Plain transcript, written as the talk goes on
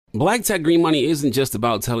Black Tech Green Money isn't just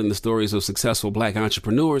about telling the stories of successful Black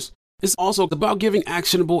entrepreneurs. It's also about giving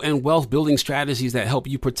actionable and wealth-building strategies that help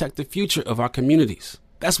you protect the future of our communities.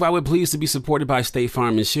 That's why we're pleased to be supported by State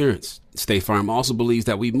Farm Insurance. State Farm also believes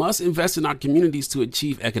that we must invest in our communities to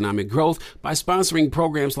achieve economic growth by sponsoring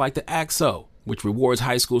programs like the ACT-SO, which rewards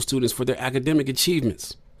high school students for their academic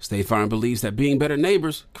achievements. State Farm believes that being better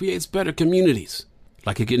neighbors creates better communities.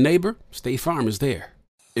 Like a good neighbor, State Farm is there.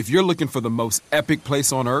 If you're looking for the most epic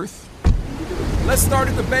place on Earth, let's start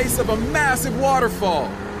at the base of a massive waterfall.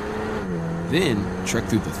 Then trek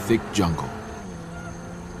through the thick jungle.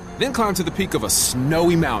 Then climb to the peak of a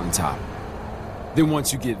snowy mountaintop. Then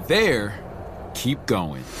once you get there, keep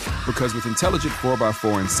going. Because with intelligent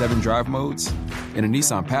 4x4 and 7 drive modes and a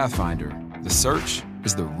Nissan Pathfinder, the search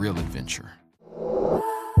is the real adventure.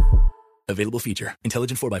 Available feature.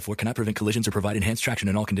 Intelligent 4x4 cannot prevent collisions or provide enhanced traction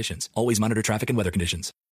in all conditions. Always monitor traffic and weather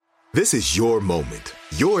conditions. This is your moment,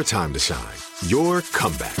 your time to shine, your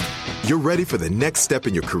comeback. You're ready for the next step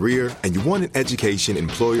in your career, and you want an education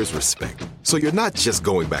employers respect. So you're not just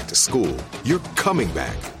going back to school, you're coming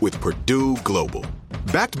back with Purdue Global.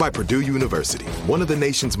 Backed by Purdue University, one of the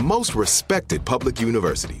nation's most respected public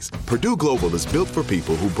universities, Purdue Global is built for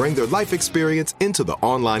people who bring their life experience into the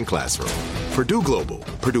online classroom. Purdue Global,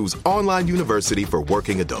 Purdue's online university for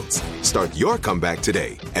working adults. Start your comeback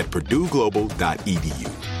today at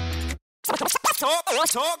purdueglobal.edu.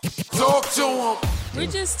 Talk to him.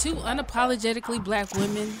 We're just two unapologetically Black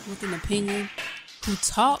women with an opinion who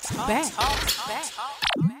talk back.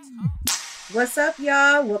 What's up,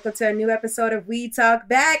 y'all? Welcome to a new episode of We Talk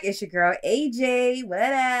Back. It's your girl, AJ.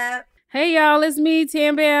 What up? Hey, y'all, it's me,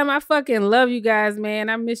 Tam Bam. I fucking love you guys, man.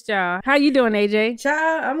 I missed y'all. How you doing, AJ?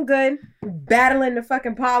 Child, I'm good. Battling the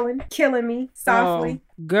fucking pollen, killing me softly.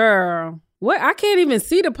 Oh, girl. What? I can't even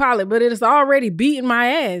see the pollen, but it's already beating my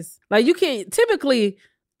ass. Like, you can't, typically,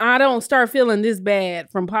 I don't start feeling this bad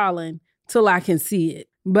from pollen till I can see it.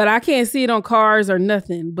 But I can't see it on cars or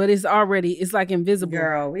nothing. But it's like invisible.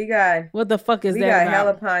 Girl, what the fuck is that about? We got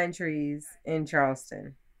hella pine trees in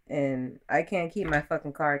Charleston. And I can't keep my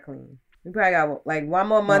fucking car clean. We probably got like one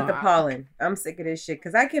more month of pollen. I'm sick of this shit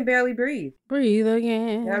because I can barely breathe. Breathe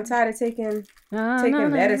again. And I'm tired of taking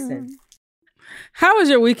medicine. How was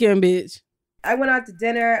your weekend, bitch? I went out to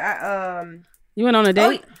dinner. You went on a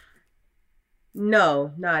date?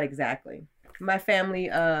 No, not exactly. My family,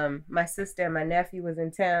 my sister and my nephew was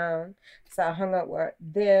in town. So I hung out with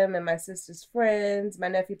them and my sister's friends. My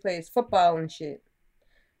nephew plays football and shit.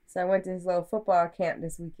 So I went to his little football camp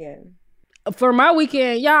this weekend. For my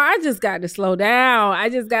weekend, y'all, I just got to slow down.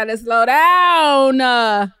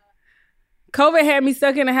 COVID had me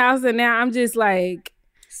stuck in the house and now I'm just like...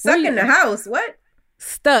 Stuck in the house? What?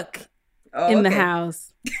 Stuck in the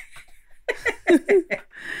house.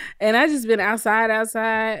 And I just been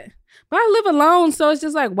outside. But I live alone, so it's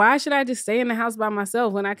just like, why should I just stay in the house by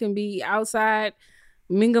myself when I can be outside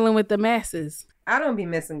mingling with the masses? I don't be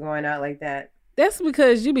missing going out like that. That's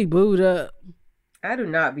because you be booed up. I do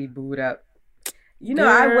not be booed up. You know,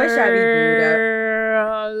 I wish I be booed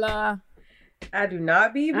up. I do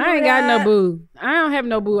not be booed up. I ain't got no boo. I don't have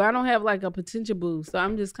no boo. I don't have like a potential boo. So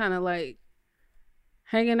I'm just kind of like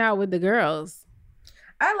hanging out with the girls.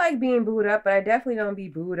 I like being booed up, but I definitely don't be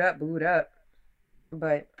booed up.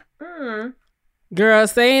 But, Girl,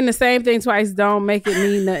 saying the same thing twice don't make it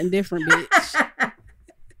mean nothing different, bitch. I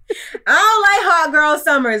don't like hot girl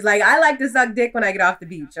summers. Like, I like to suck dick when I get off the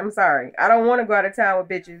beach. I'm sorry. I don't want to go out of town with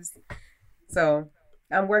bitches. So,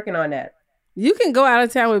 I'm working on that. You can go out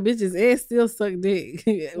of town with bitches and still suck dick.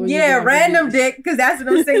 Yeah, random dick, because that's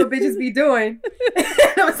what them single bitches be doing.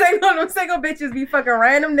 them single bitches be fucking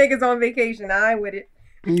random niggas on vacation. I ain't with it.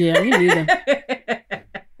 Yeah, me neither.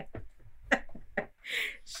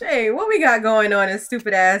 Shay, what we got going on in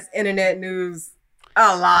stupid ass internet news?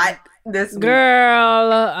 A lot this week.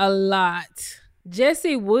 Girl, a lot.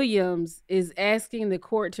 Jesse Williams is asking the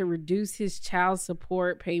court to reduce his child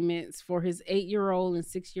support payments for his 8-year-old and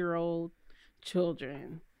 6-year-old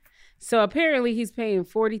children. So apparently he's paying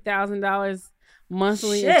 $40,000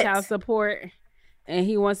 monthly in child support, and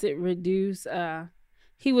he wants it reduced.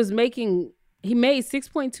 He made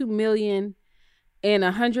 $6.2 million and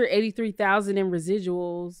 $183,000 in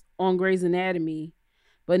residuals on Grey's Anatomy,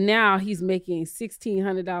 but now he's making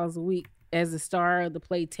 $1,600 a week as the star of the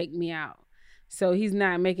play Take Me Out. So he's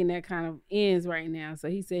not making that kind of ends right now. So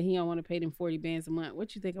he said he don't want to pay them 40 bands a month.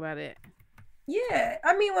 What you think about that? Yeah,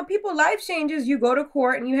 I mean, when people's life changes, you go to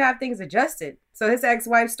court and you have things adjusted. So his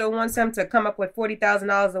ex-wife still wants him to come up with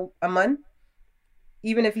 $40,000 a month,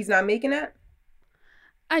 even if he's not making that.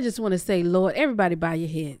 I just want to say, Lord, everybody bow your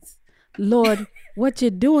heads. Lord, what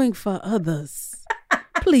you're doing for others,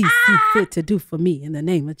 please see fit to do for me in the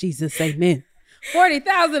name of Jesus. Amen.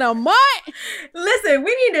 40,000 a month. Listen,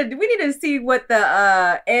 we need to see what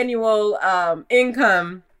the annual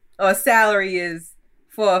income or salary is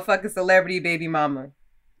for a fucking celebrity baby mama,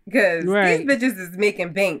 because these bitches is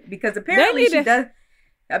making bank. Because apparently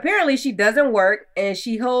she doesn't work, and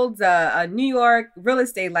she holds a New York real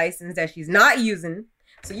estate license that she's not using.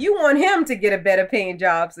 So you want him to get a better paying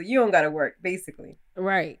job, so you don't got to work, basically.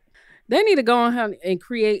 Right. They need to go on and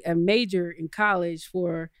create a major in college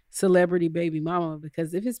for celebrity baby mama,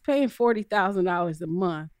 because if it's paying $40,000 a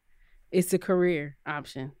month, it's a career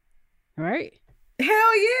option, right? Hell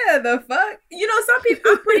yeah, the fuck. You know, some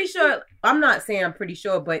people, I'm pretty sure, I'm not saying I'm pretty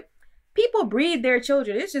sure, but people breed their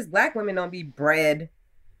children. It's just black women don't be bred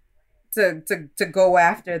to go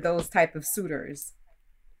after those type of suitors.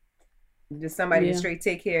 Just somebody to straight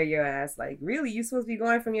take care of your ass. Like, really, you supposed to be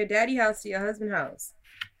going from your daddy house to your husband's house.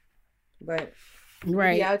 But you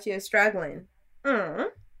be out here struggling.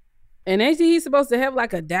 And ain't he supposed to have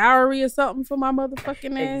like a dowry or something for my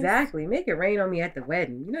motherfucking ass? Exactly. Make it rain on me at the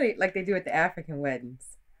wedding. You know, like they do at the African weddings.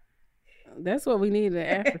 That's what we need, the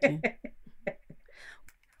African.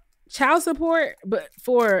 Child support, but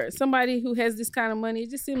for somebody who has this kind of money, it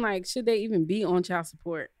just seems like, should they even be on child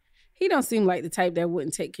support? He don't seem like the type that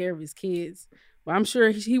wouldn't take care of his kids. But I'm sure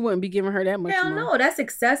he wouldn't be giving her that much Hell money. No, that's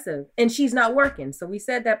excessive. And she's not working. So we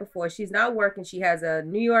said that before. She's not working. She has a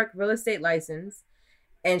New York real estate license,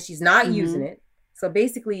 and she's not using it. So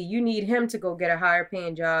basically, you need him to go get a higher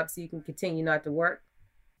paying job so you can continue not to work.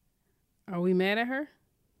 Are we mad at her?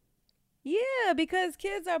 Yeah, because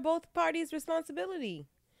kids are both parties' responsibility.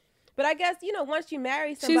 But I guess, you know, once you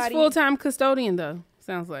marry somebody... She's full-time custodian, though,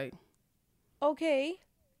 sounds like. Okay.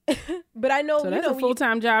 But I know... So that's a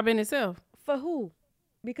full-time job in itself. For who?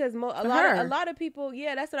 Because a lot of people...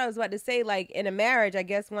 Yeah, that's what I was about to say. Like, in a marriage, I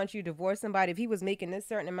guess once you divorce somebody, if he was making this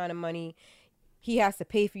certain amount of money, he has to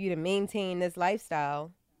pay for you to maintain this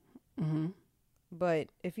lifestyle. Mm-hmm. But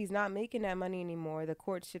if he's not making that money anymore, the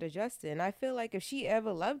court should adjust it. And I feel like if she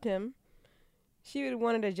ever loved him, she would have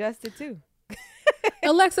wanted to adjust it too.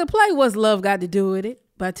 Alexa, play What's Love Got to Do With It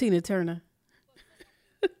by Tina Turner.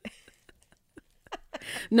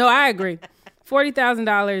 No, I agree.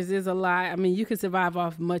 $40,000 is a lot. I mean, you can survive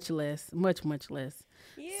off much less, much less.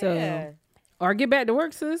 Yeah. So, or get back to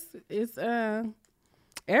work, sis. It's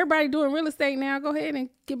everybody doing real estate now. Go ahead and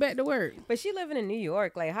get back to work. But she living in New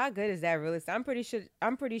York. Like, how good is that real estate?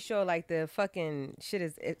 I'm pretty sure like the fucking shit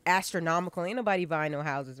is astronomical. Ain't nobody buying no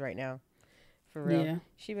houses right now. For real. Yeah.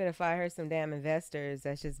 She better find her some damn investors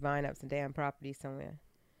that's just buying up some damn property somewhere.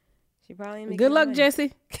 She probably ain't good luck, money.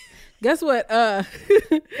 Jesse. Guess what?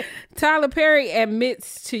 Tyler Perry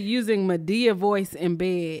admits to using Madea voice in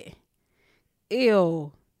bed.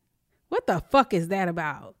 Ew. What the fuck is that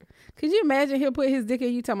about? Could you imagine he'll put his dick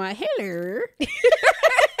in you talking about, hello?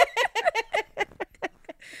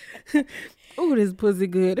 Ooh, this pussy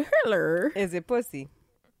good. Hello. Is it pussy?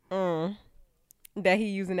 That he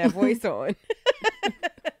using that voice on.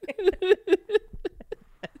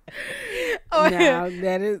 Now,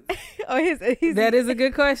 that is a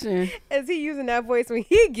good question. Is he using that voice when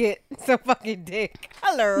he get some fucking dick?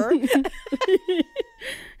 Hello.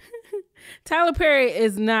 Tyler Perry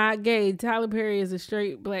is not gay. Tyler Perry is a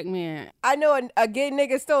straight black man. I know a gay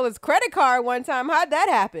nigga stole his credit card one time. How'd that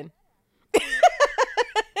happen?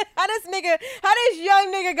 How this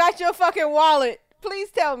young nigga got your fucking wallet?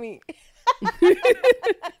 Please tell me.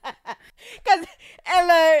 Cause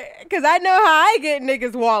I know how I get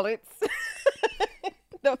niggas' wallets.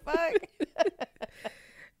 The fuck?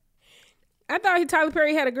 I thought Tyler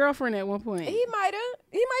Perry had a girlfriend at one point. He might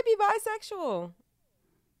be bisexual,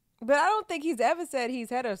 but I don't think he's ever said he's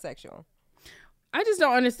heterosexual. I just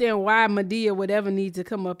don't understand why Madea would ever need to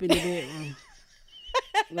come up in the bedroom,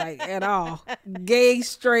 like at all. Gay,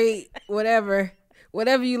 straight, whatever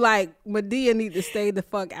you like. Madea need to stay the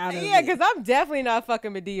fuck out of it. Yeah, because I'm definitely not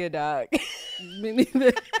fucking Madea, dog. Me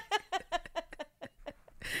neither.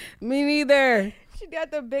 Me neither. She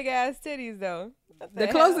got the big ass titties though. The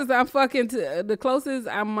closest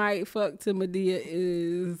I might fuck to Madea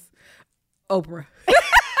is Oprah.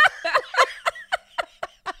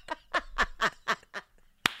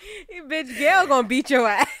 Bitch, Gail gonna beat your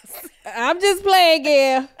ass. I'm just playing,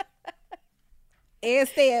 Gail. And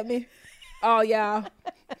stab me. Oh, y'all.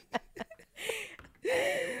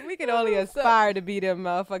 We can only aspire to be them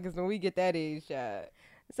motherfuckers when we get that age shot.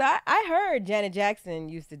 So I heard Janet Jackson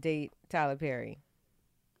used to date Tyler Perry.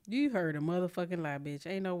 You heard a motherfucking lie, bitch.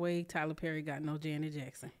 Ain't no way Tyler Perry got no Janet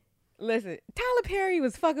Jackson. Listen, Tyler Perry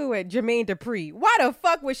was fucking with Jermaine Dupri. Why the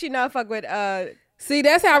fuck would she not fuck with See,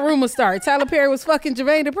 that's how rumors start. Tyler Perry was fucking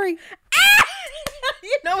Jermaine Dupri.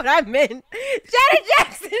 You know what I meant. Janet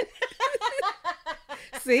Jackson.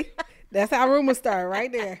 See? That's how rumors start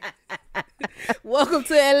right there. Welcome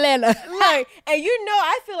to Atlanta. Look, and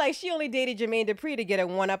I feel like she only dated Jermaine Dupri to get a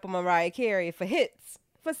one-up on Mariah Carey for hits,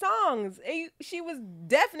 for songs. And she was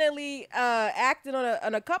definitely acting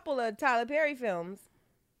on a couple of Tyler Perry films.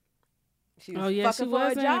 She was fucking for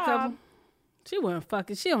a job. She wasn't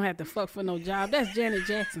fucking. She don't have to fuck for no job. That's Janet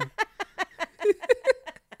Jackson.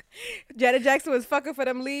 Janet Jackson was fucking for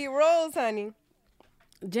them lead roles, honey.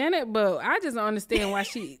 Janet, but I just don't understand why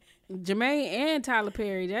Jermaine and Tyler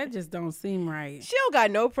Perry, that just don't seem right. She don't got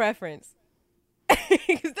no preference.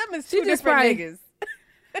 Because them is two different niggas.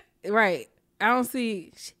 Right. I don't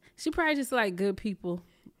see, she probably just like good people.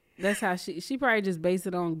 That's how she probably just base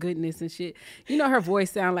it on goodness and shit. Her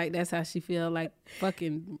voice sound like that's how she feel, like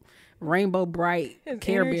fucking Rainbow Bright,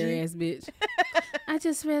 Care Bear ass bitch. I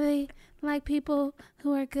just really like people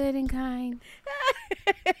who are good and kind.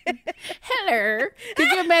 Hello.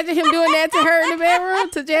 Could you imagine him doing that to her in the bedroom,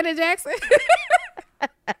 to Janet Jackson?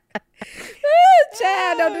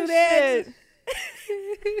 Child, don't do that.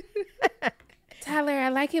 Tyler, I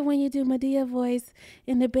like it when you do Madea voice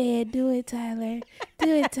in the bed. Do it, Tyler.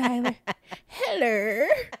 Do it, Tyler. Hello.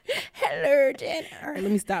 Hello, Janet. All right,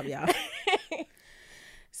 let me stop, y'all.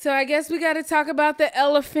 So I guess we got to talk about the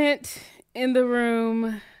elephant in the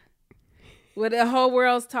room, what the whole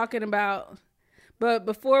world's talking about. But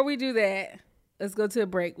before we do that, let's go to a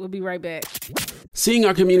break. We'll be right back. Seeing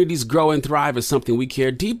our communities grow and thrive is something we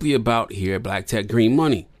care deeply about here at Black Tech Green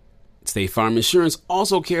Money. State Farm Insurance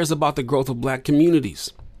also cares about the growth of Black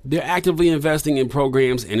communities. They're actively investing in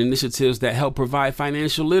programs and initiatives that help provide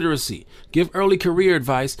financial literacy, give early career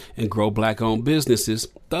advice, and grow Black-owned businesses,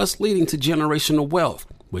 thus leading to generational wealth,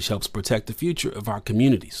 which helps protect the future of our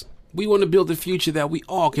communities. We want to build a future that we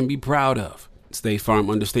all can be proud of. State Farm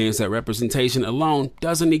understands that representation alone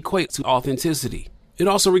doesn't equate to authenticity. It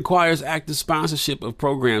also requires active sponsorship of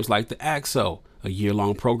programs like the AXO, a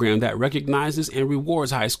year-long program that recognizes and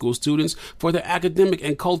rewards high school students for their academic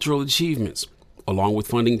and cultural achievements, along with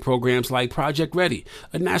funding programs like Project Ready,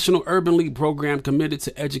 a National Urban League program committed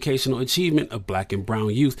to educational achievement of Black and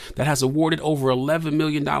brown youth that has awarded over $11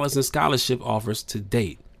 million in scholarship offers to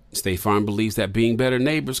date. State Farm believes that being better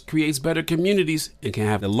neighbors creates better communities and can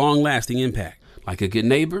have a long-lasting impact. Like a good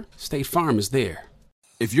neighbor, State Farm is there.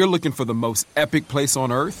 If you're looking for the most epic place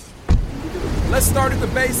on Earth, let's start at the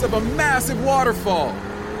base of a massive waterfall.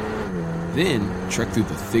 Then trek through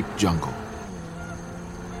the thick jungle.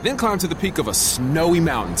 Then climb to the peak of a snowy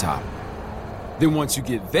mountaintop. Then once you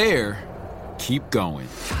get there, keep going.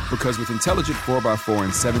 Because with intelligent 4x4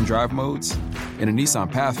 and 7 drive modes and a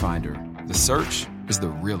Nissan Pathfinder, the search is the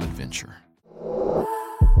real adventure.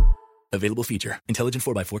 Available feature. Intelligent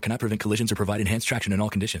 4x4 cannot prevent collisions or provide enhanced traction in all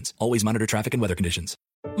conditions. Always monitor traffic and weather conditions.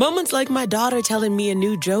 Moments like my daughter telling me a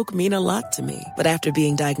new joke mean a lot to me. But after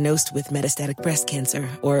being diagnosed with metastatic breast cancer,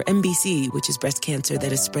 or MBC, which is breast cancer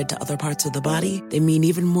that is spread to other parts of the body, they mean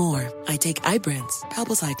even more. I take Ibrance,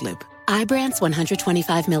 palbociclib. Ibrance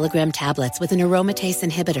 125 milligram tablets with an aromatase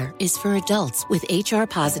inhibitor is for adults with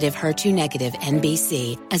HR-positive, HER2-negative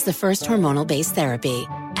MBC as the first hormonal-based therapy.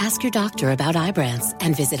 Ask your doctor about Ibrance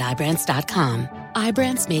and visit Ibrance.com.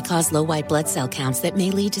 Ibrance may cause low white blood cell counts that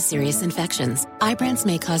may lead to serious infections. Ibrance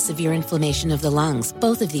may cause severe inflammation of the lungs.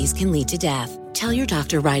 Both of these can lead to death. Tell your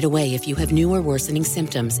doctor right away if you have new or worsening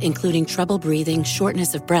symptoms, including trouble breathing,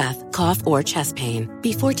 shortness of breath, cough, or chest pain.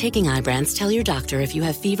 Before taking Ibrance, tell your doctor if you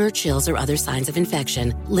have fever, chills, or other signs of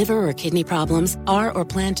infection, liver or kidney problems, are or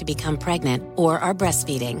plan to become pregnant, or are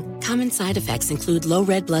breastfeeding. Common side effects include low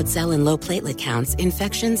red blood cell and low platelet counts,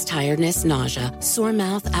 infections, tiredness, nausea, sore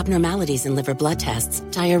mouth, abnormalities in liver blood tests,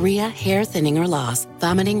 diarrhea, hair thinning or loss,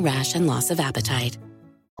 vomiting, rash, and loss of appetite.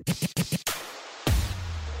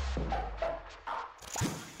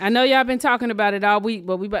 I know y'all been talking about it all week,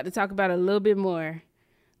 but we about to talk about it a little bit more.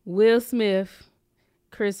 Will Smith,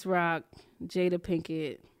 Chris Rock, Jada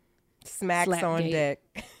Pinkett. Smacks Slapgate. On deck.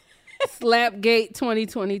 Slapgate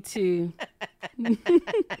 2022.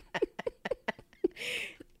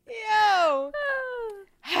 Yo.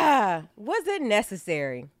 Was it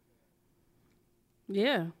necessary?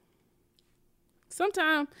 Yeah.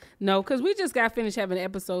 Sometimes, no, because we just got finished having an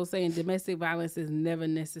episode saying domestic violence is never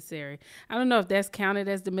necessary. I don't know if that's counted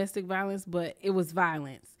as domestic violence, but it was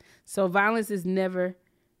violence. So violence is never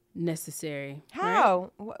necessary.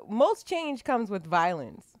 How? Right? Most change comes with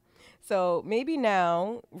violence. So maybe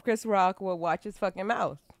now Chris Rock will watch his fucking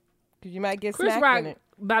mouth because you might get Chris smacked Rock in it.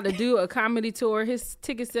 About to do a comedy tour. His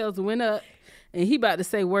ticket sales went up, and he about to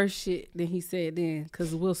say worse shit than he said then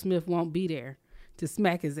because Will Smith won't be there to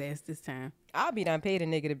smack his ass this time. I'll be done paid a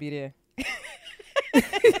nigga to be there.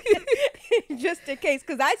 Just in case,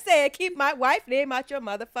 because I said keep my wife name out your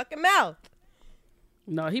motherfucking mouth.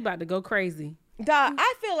 No, he about to go crazy. Dog,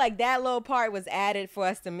 I feel like that little part was added for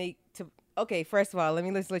us to make to. Okay, first of all,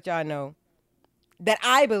 let's let y'all know that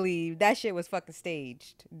I believe that shit was fucking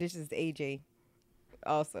staged. This is AJ.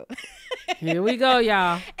 Also, here we go,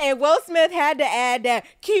 y'all. And Will Smith had to add that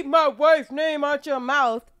 "keep my wife's name out your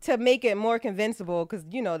mouth" to make it more convincible, because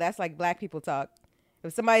you know that's like black people talk.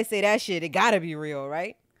 If somebody say that shit, it gotta be real,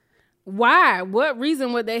 right? Why? What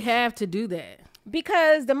reason would they have to do that?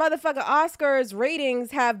 Because the motherfucking Oscars ratings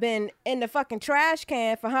have been in the fucking trash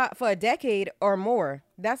can for a decade or more.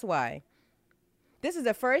 That's why. This is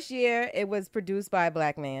the first year it was produced by a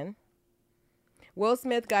black man. Will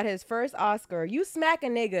Smith got his first Oscar. You smack a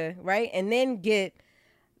nigga, right? And then get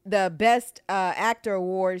the best actor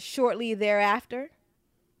award shortly thereafter.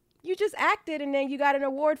 You just acted and then you got an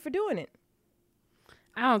award for doing it.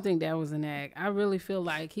 I don't think that was an act. I really feel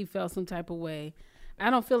like he felt some type of way. I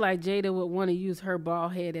don't feel like Jada would want to use her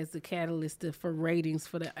bald head as the catalyst for ratings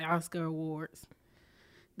for the Oscar awards.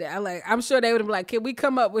 I'm sure they would have been like, can we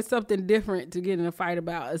come up with something different to get in a fight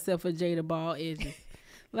about except for Jada bald edges?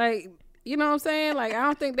 Like, you know what I'm saying? Like, I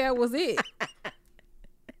don't think that was it.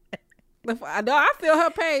 I feel her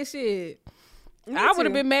pain, shit. I would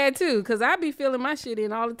have been mad too, because I be feeling my shit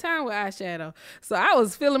in all the time with eyeshadow. So I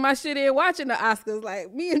was feeling my shit in watching the Oscars.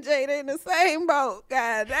 Like, me and Jada in the same boat.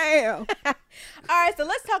 God damn. All right, so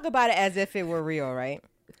let's talk about it as if it were real, right?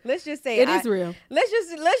 Let's just say it is real. Let's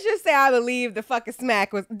just say I believe the fucking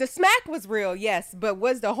smack was real, yes, but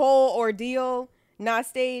was the whole ordeal not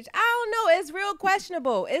staged? I don't know. It's real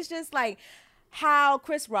questionable. It's just like how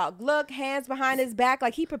Chris Rock looked, hands behind his back,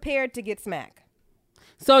 like he prepared to get smacked.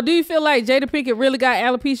 So do you feel like Jada Pinkett really got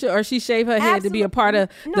alopecia, or she shaved her head to be a part of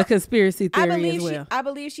the conspiracy theory as well? I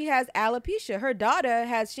believe she has alopecia. Her daughter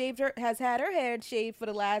has had her head shaved for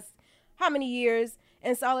the last how many years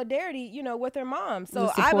in solidarity, you know, with her mom. So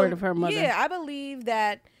the support of her mother. Yeah, I believe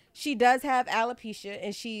that she does have alopecia,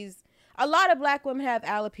 and a lot of black women have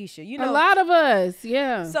alopecia. You know, a lot of us,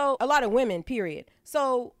 yeah. So a lot of women, period.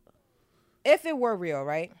 So if it were real,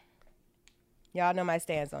 right? Y'all know my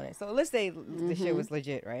stance on it. So let's say the shit was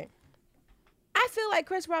legit, right? I feel like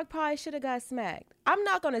Chris Rock probably should have got smacked. I'm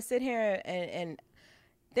not going to sit here and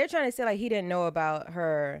they're trying to say like he didn't know about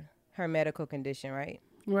her medical condition, right?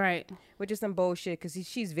 Right. Which is some bullshit, because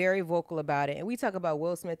she's very vocal about it. And we talk about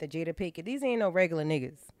Will Smith and Jada Pinkett. These ain't no regular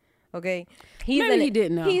niggas, okay? Maybe he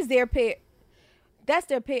didn't know. He's their peer. That's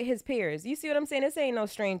his peers. You see what I'm saying? This ain't no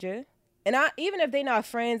stranger. And even if they're not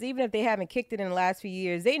friends, even if they haven't kicked it in the last few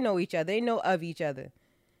years, they know each other. They know of each other.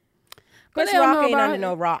 Chris Rock ain't under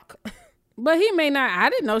no rock. But he may not.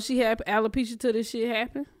 I didn't know she had alopecia till this shit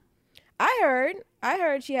happened. I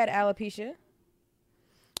heard she had alopecia.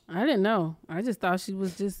 I didn't know. I just thought she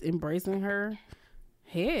was just embracing her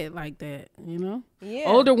head like that, you know? Yeah.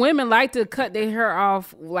 Older women like to cut their hair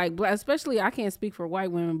off, like, especially, I can't speak for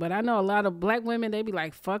white women, but I know a lot of black women, they be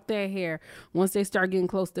like, fuck that hair. Once they start getting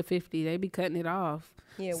close to 50, they be cutting it off.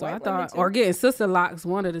 Yeah, so I thought, or getting sister locks,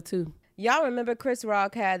 one of the two. Y'all remember Chris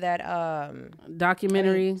Rock had that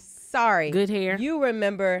documentary? Good Hair. Do you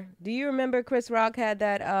remember Chris Rock had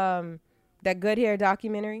that Good Hair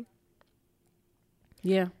documentary?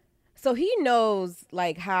 Yeah. So he knows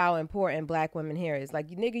like how important black women hair is. Like,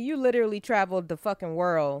 nigga, you literally traveled the fucking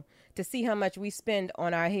world to see how much we spend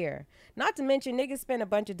on our hair. Not to mention niggas spend a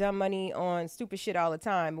bunch of dumb money on stupid shit all the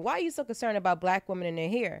time. Why are you so concerned about black women and their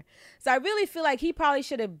hair? So I really feel like he probably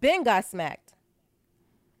should have been got smacked.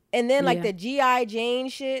 And then like the G.I. Jane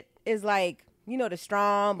shit is like, you know, the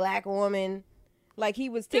strong black woman. Like he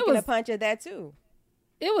was taking a punch at that too.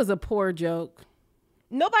 It was a poor joke.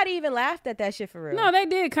 Nobody even laughed at that shit for real. No, they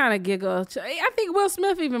did kind of giggle. I think Will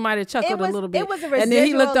Smith even might have chuckled a little bit. It was a residual and then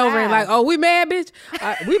he looked over and laugh. like, oh, we mad, bitch?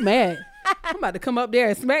 We mad. I'm about to come up there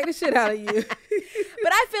and smack the shit out of you.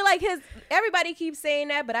 But I feel like everybody keeps saying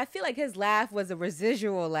that, but I feel like his laugh was a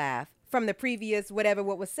residual laugh from the previous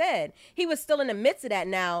what was said. He was still in the midst of that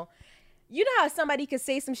now. You know how somebody could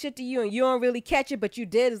say some shit to you and you don't really catch it, but you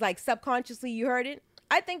did. It's like subconsciously you heard it.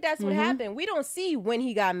 I think that's what happened. We don't see when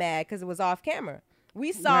he got mad because it was off camera.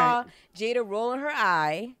 We saw Jada rolling her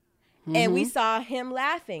eye, and we saw him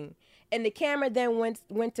laughing. And the camera then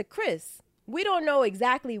went to Chris. We don't know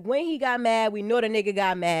exactly when he got mad. We know the nigga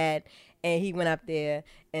got mad, and he went up there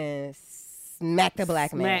and smacked the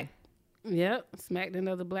black man. Yep, smacked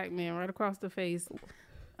another black man right across the face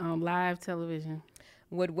on live television.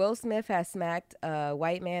 Would Will Smith have smacked a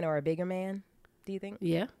white man or a bigger man, do you think?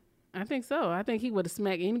 Yeah, I think so. I think he would have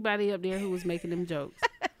smacked anybody up there who was making them jokes.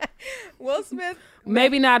 Will Smith?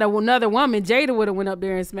 Maybe not another woman. Jada would have went up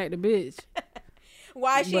there and smacked the bitch.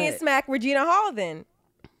 Why she ain't smack Regina Hall then?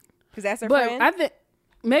 Because that's her friend. I think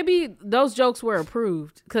maybe those jokes were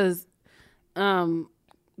approved because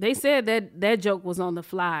they said that joke was on the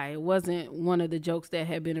fly. It wasn't one of the jokes that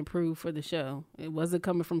had been approved for the show. It wasn't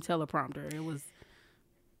coming from teleprompter. It was.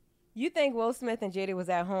 You think Will Smith and Jada was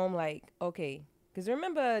at home like, okay, because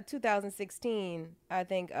remember 2016, I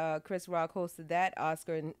think Chris Rock hosted that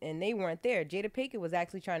Oscar and they weren't there. Jada Pinkett was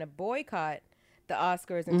actually trying to boycott the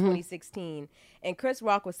Oscars in 2016, and Chris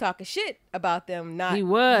Rock was talking shit about them not. He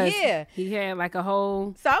was. Yeah. He had like a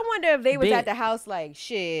whole. So I wonder if they was at the house like,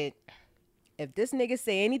 shit, if this nigga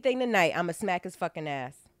say anything tonight, I'ma smack his fucking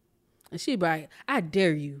ass. And she be like, I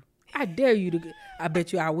dare you. I dare you to. I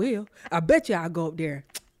bet you I will. I bet you I'll go up there.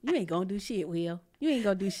 You ain't gonna do shit, Will. You ain't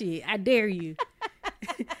gonna do shit. I dare you.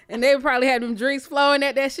 And they probably had them drinks flowing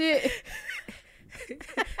at that shit.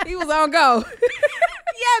 He was on go.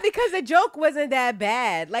 Yeah, because the joke wasn't that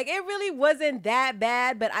bad. Like, it really wasn't that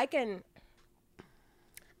bad, but I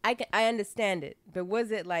understand it. But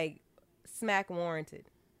was it like smack warranted?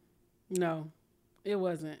 No, it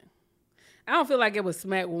wasn't. I don't feel like it was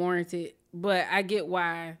smack warranted, but I get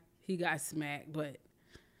why he got smacked, but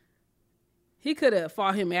he could have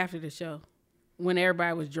fought him after the show when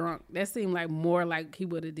everybody was drunk. That seemed like more like he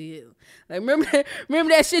would have did. Like,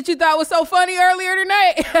 remember that shit you thought was so funny earlier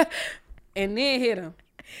tonight? And then hit him.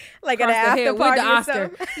 Like at an after party with the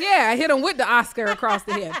Oscar. Yeah, I hit him with the Oscar across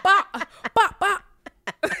the head. Bop, bop, bop.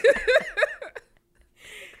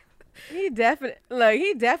 He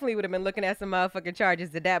definitely would have been looking at some motherfucking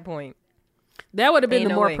charges at that point. That would have been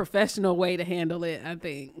the more professional way to handle it, I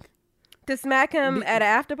think. To smack him at an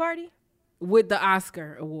after party? With the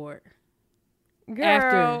Oscar award.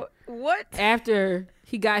 Girl, what? After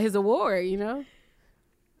he got his award, you know?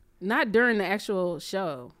 Not during the actual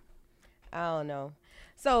show. I don't know.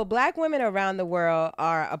 So black women around the world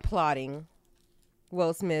are applauding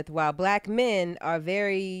Will Smith while black men are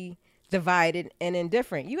very divided and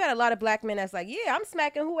indifferent. You got a lot of black men that's like, yeah, I'm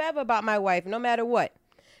smacking whoever about my wife, no matter what.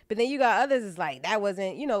 But then you got others that's like, that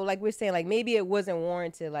wasn't, you know, like we're saying, like maybe it wasn't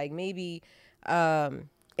warranted. Like maybe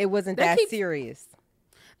it wasn't that serious.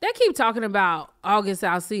 They keep talking about August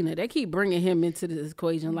Alsina. They keep bringing him into this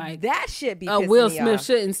equation. Like that shit be Will Smith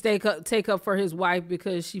shouldn't take up for his wife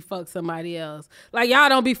because she fucked somebody else. Like y'all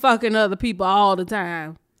don't be fucking other people all the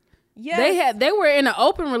time. Yeah, they were in an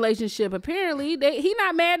open relationship. Apparently, he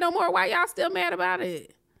not mad no more. Why y'all still mad about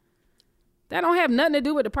it? That don't have nothing to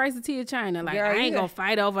do with the price of tea in China. Like, I ain't gonna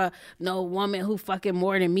fight over no woman who fucking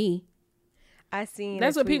more than me. I seen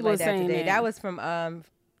that's what people like are saying today. That was from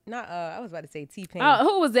I was about to say T-Pain.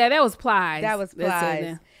 Who was that? That was Plies. That was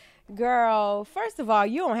Plies. Girl, first of all,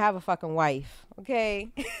 you don't have a fucking wife,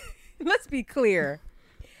 okay? Let's be clear.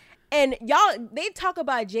 And y'all, they talk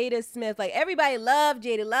about Jada Smith. Like, everybody loved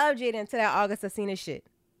Jada until that August Alsina shit.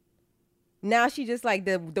 Now she just like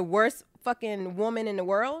the worst fucking woman in the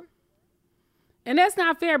world. And that's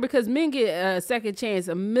not fair because men get a second chance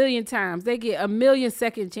 1,000,000 times. They get 1,000,000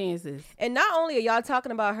 second chances. And not only are y'all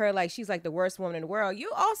talking about her like she's like the worst woman in the world,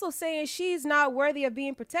 you also saying she's not worthy of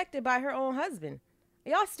being protected by her own husband. Are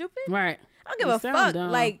y'all stupid? Right. I don't give a fuck. Dumb.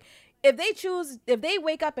 Like, if they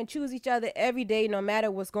wake up and choose each other every day, no matter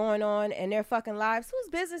what's going on in their fucking lives, whose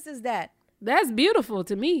business is that? That's beautiful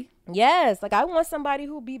to me. Yes. Like, I want somebody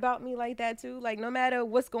who be about me like that too. Like, no matter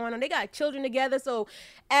what's going on, they got children together. So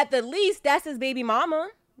at the least, that's his baby mama.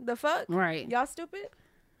 The fuck? Right. Y'all stupid?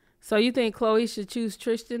 So you think Chloe should choose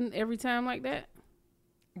Tristan every time like that?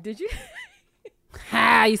 Did you?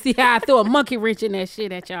 You see how I threw a monkey wrench in that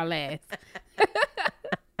shit at y'all ass.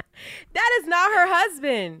 That is not her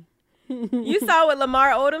husband. You saw what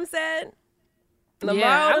Lamar Odom said?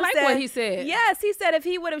 I like what he said. Yes, he said if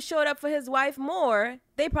he would have showed up for his wife more,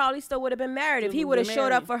 they probably still would have been married. If he would have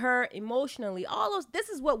showed up for her emotionally. This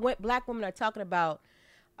is what black women are talking about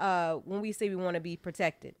when we say we want to be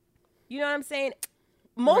protected. You know what I'm saying?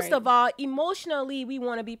 Most of all, emotionally, we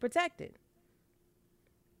want to be protected.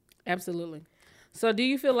 Absolutely. So do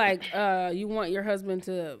you feel like you want your husband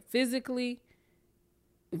to physically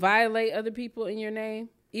violate other people in your name,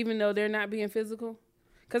 even though they're not being physical?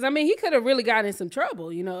 Because, I mean, he could have really gotten in some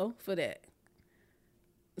trouble, you know, for that.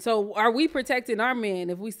 So are we protecting our men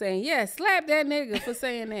if we saying, yeah, slap that nigga for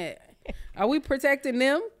saying that? Are we protecting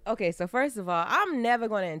them? Okay, so first of all, I'm never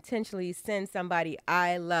going to intentionally send somebody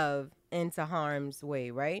I love into harm's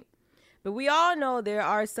way, right? But we all know there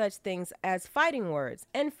are such things as fighting words.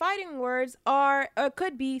 And fighting words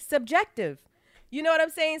could be subjective. You know what I'm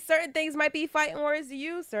saying? Certain things might be fighting words to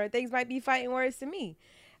you. Certain things might be fighting words to me.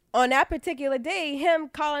 On that particular day, him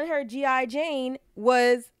calling her G.I. Jane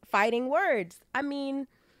was fighting words. I mean,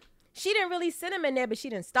 she didn't really send him in there, but she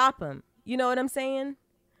didn't stop him. You know what I'm saying?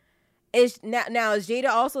 Is Jada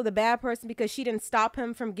also the bad person because she didn't stop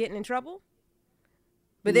him from getting in trouble?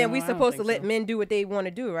 But then we supposed to let men do what they want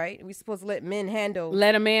to do, right? We supposed to let men handle.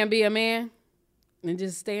 Let a man be a man and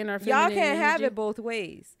just stay in our feminine Y'all can't energy. have it both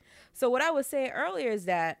ways. So what I was saying earlier is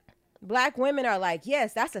that black women are like,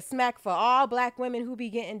 yes, that's a smack for all black women who be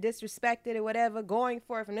getting disrespected or whatever, going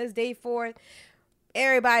for it from this day forth.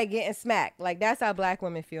 Everybody getting smacked. Like, that's how black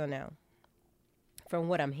women feel now, from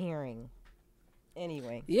what I'm hearing.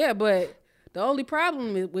 Anyway. Yeah, but the only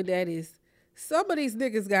problem with that is some of these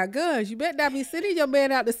niggas got guns. You better not be sending your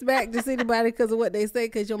man out to smack just anybody because of what they say,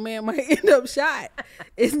 because your man might end up shot.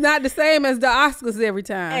 It's not the same as the Oscars every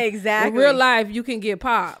time. Exactly. In real life, you can get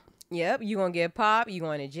popped. Yep, you're going to get popped, you're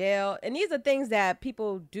going to jail. And these are things that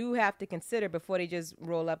people do have to consider before they just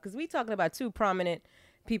roll up. Because we talking about two prominent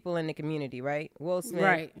people in the community, right? Will Smith.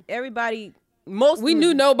 Right. Everybody, we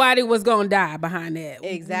knew nobody was going to die behind that.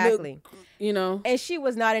 Exactly. You know. And she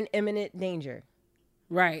was not in imminent danger.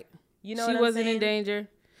 Right. You know she what I'm wasn't saying? in danger.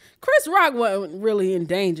 Chris Rock wasn't really in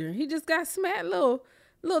danger. He just got smacked, little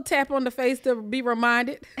tap on the face to be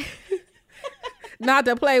reminded not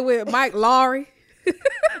to play with Mike Lowry.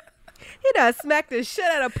 He done smacked the shit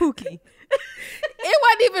out of Pookie. It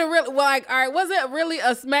wasn't even really like, all right, was it really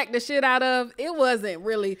a smack the shit out of? It wasn't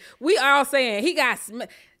really. We all saying he got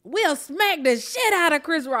Will smack the shit out of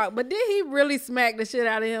Chris Rock, but did he really smack the shit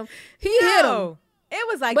out of him? He hit him. It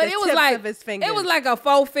was like the tips of his fingers. It was like a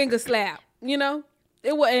 4-finger slap, you know?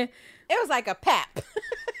 It wasn't. It was like a pap.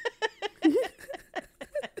 That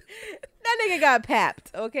nigga got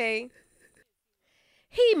papped, okay?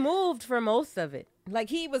 He moved for most of it. Like,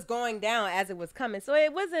 he was going down as it was coming. So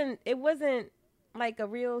it wasn't like a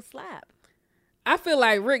real slap. I feel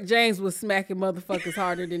like Rick James was smacking motherfuckers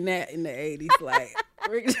harder than that in the 80s. Like,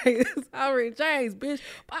 Rick James, bitch,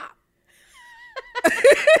 pop.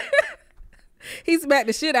 He smacked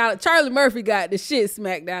the shit out of Charlie Murphy, got the shit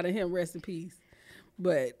smacked out of him, rest in peace.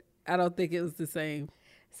 But I don't think it was the same.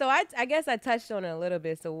 So I guess I touched on it a little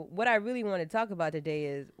bit. So what I really want to talk about today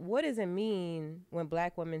is, what does it mean when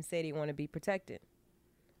black women say they want to be protected?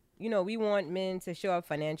 You know, we want men to show up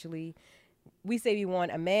financially. We say we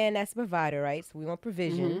want a man that's a provider, right? So we want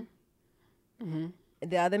provision. Mm-hmm. Mm-hmm.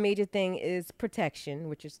 The other major thing is protection,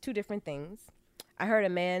 which is two different things. I heard a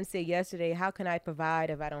man say yesterday, how can I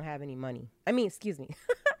provide if I don't have any money?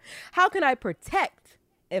 How can I protect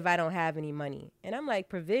if I don't have any money? And I'm like,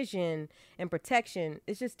 provision and protection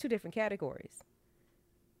is just two different categories.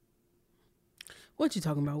 What you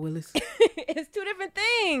talking about, Willis? It's two different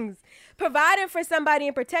things. Providing for somebody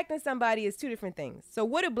and protecting somebody is two different things. So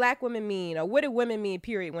what do black women mean, or what do women mean,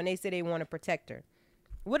 period, when they say they want to protect her?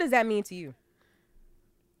 What does that mean to you?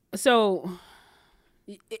 So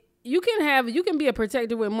you can be a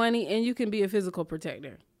protector with money, and you can be a physical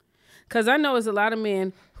protector. Because I know it's a lot of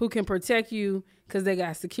men who can protect you because they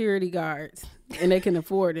got security guards and they can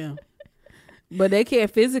afford them. But they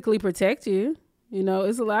can't physically protect you. You know,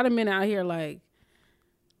 it's a lot of men out here like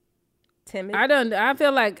timid. I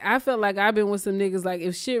feel like I've been with some niggas like,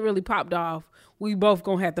 if shit really popped off, we both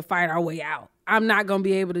gonna have to fight our way out. I'm not gonna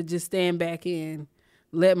be able to just stand back and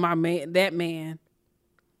let that man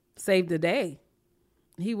save the day.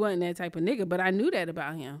 He wasn't that type of nigga, but I knew that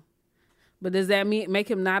about him. But does that make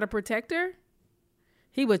him not a protector?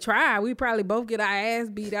 He would try. We probably both get our ass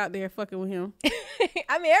beat out there fucking with him.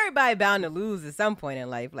 I mean, everybody bound to lose at some point in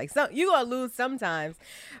life. Like, you gonna lose sometimes.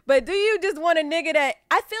 But do you just want a nigga that,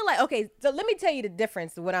 I feel like, okay, so let me tell you the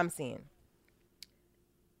difference of what I'm seeing.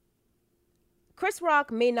 Chris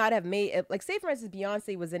Rock may not have made, like, say for instance,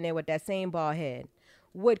 Beyonce was in there with that same bald head.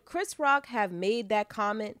 Would Chris Rock have made that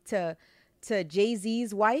comment to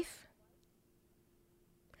Jay-Z's wife?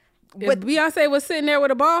 If Beyonce was sitting there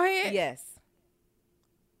with a bald head? Yes.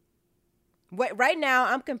 Right now,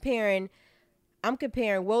 I'm comparing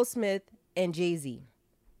Will Smith and Jay-Z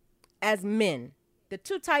as men, the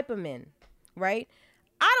two type of men, right?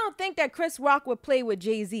 I don't think that Chris Rock would play with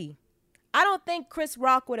Jay-Z. I don't think Chris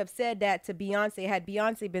Rock would have said that to Beyonce had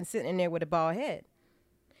Beyonce been sitting there with a bald head,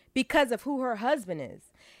 because of who her husband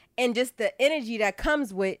is and just the energy that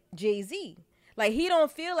comes with Jay-Z. Like, he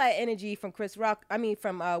don't feel that energy from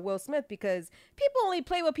from Will Smith, because people only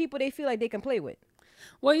play with people they feel like they can play with.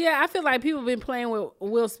 Well, yeah, I feel like people have been playing with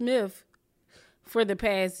Will Smith for the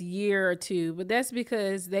past year or two, but that's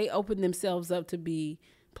because they opened themselves up to be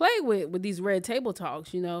played with these red table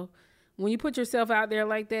talks, you know. When you put yourself out there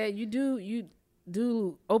like that, you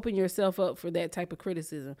do open yourself up for that type of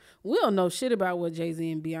criticism. We don't know shit about what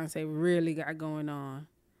Jay-Z and Beyonce really got going on.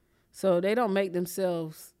 So they don't make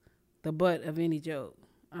themselves the butt of any joke,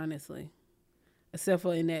 honestly. except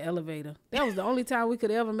for in that elevator. That was the only time we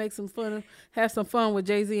could ever make have some fun with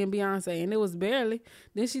Jay-Z and Beyonce, and it was barely.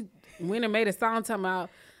 Then she went and made a song talking about,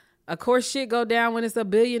 of course shit go down when it's $1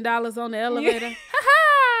 billion on the elevator.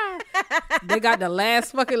 Ha! They got the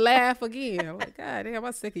last fucking laugh again. I'm like, God damn,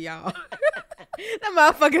 I'm sick of y'all. Them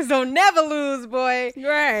motherfuckers don't never lose, boy.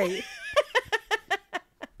 Right.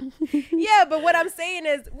 Yeah, but what I'm saying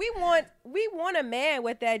is we want a man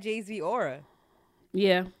with that Jay-Z aura.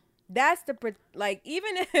 Yeah. That's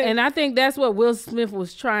even if... And I think that's what Will Smith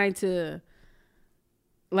was trying to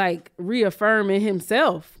reaffirm in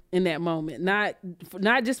himself in that moment. Not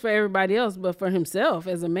just for everybody else, but for himself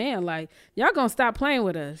as a man. Like, y'all gonna stop playing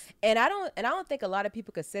with us. And I don't think a lot of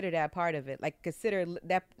people consider that part of it. Like, consider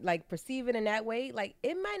that, like, perceive it in that way. Like,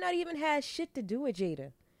 it might not even have shit to do with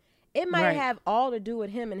Jada. It might have all to do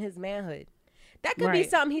with him and his manhood. That could be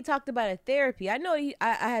something he talked about in therapy. I know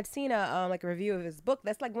I had seen a review of his book.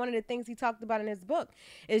 That's like one of the things he talked about in his book.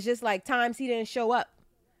 It's just like times he didn't show up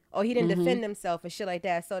or he didn't defend himself and shit like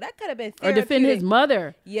that. So that could have been therapeutic. Or defend his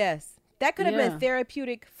mother. Yes. That could have been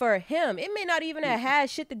therapeutic for him. It may not even have had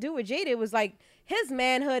shit to do with Jada. It was like his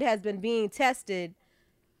manhood has been being tested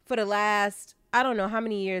for the last, I don't know how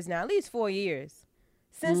many years now, at least 4 years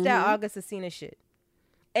since that August Alsina shit.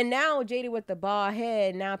 And now Jada with the bald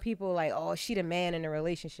head, now people like, oh, she the man in the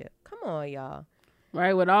relationship. Come on, y'all.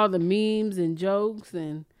 Right, with all the memes and jokes.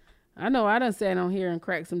 And I know I done sat on here and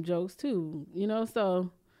cracked some jokes too,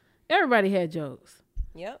 so everybody had jokes.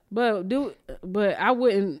 Yep. But I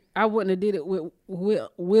wouldn't have did it with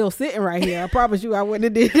Will sitting right here. I promise you I wouldn't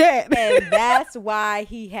have did that. And that's why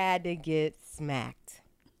he had to get smacked.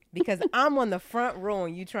 Because I'm on the front row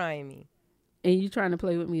and you trying me. And you trying to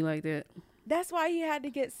play with me like that. That's why he had to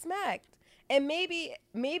get smacked. And maybe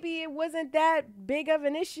it wasn't that big of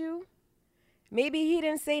an issue. Maybe he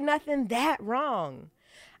didn't say nothing that wrong.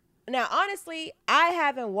 Now, honestly, I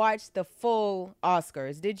haven't watched the full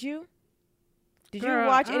Oscars. Did you? Did you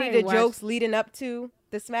watch any of the jokes leading up to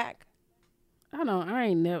the smack? I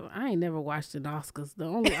ain't never watched the Oscars. The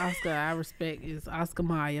only Oscar I respect is Oscar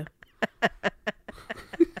Mayer.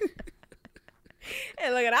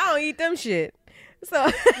 Hey, look, I don't eat them shit.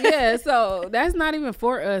 So yeah, so that's not even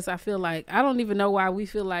for us. I feel like I don't even know why we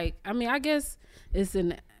feel like. I mean, I guess it's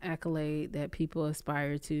an accolade that people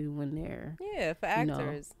aspire to when they're for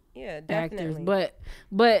actors. Yeah, definitely. Actors,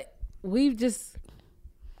 but we've just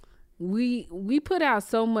we put out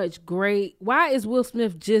so much great. Why is Will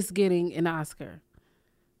Smith just getting an Oscar?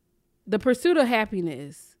 The Pursuit of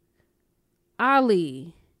Happiness,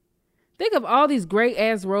 Ali. Think of all these great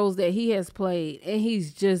ass roles that he has played, and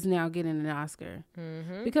he's just now getting an Oscar.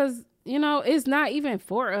 Mm-hmm. Because, it's not even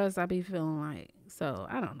for us, I be feeling like. So,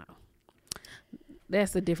 I don't know.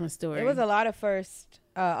 That's a different story. There was a lot of first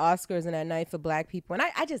Oscars in that night for black people. And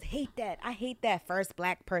I just hate that. I hate that first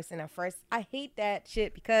black person I hate that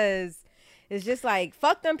shit because it's just like,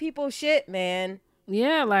 fuck them people shit, man.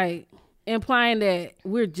 Yeah, like implying that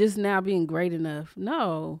we're just now being great enough.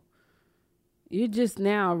 No. You're just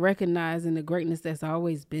now recognizing the greatness that's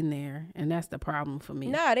always been there, and that's the problem for me.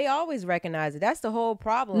 Nah, they always recognize it. That's the whole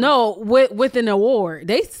problem. No, with an award.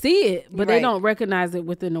 They see it, but they don't recognize it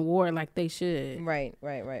with an award like they should. Right.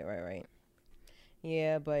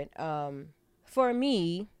 Yeah, but for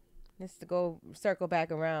me, let's circle back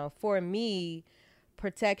around. For me,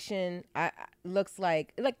 protection looks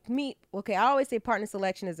like me. Okay, I always say partner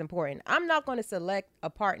selection is important. I'm not going to select a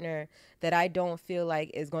partner that I don't feel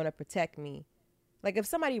like is going to protect me. Like, if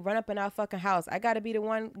somebody run up in our fucking house, I got to be the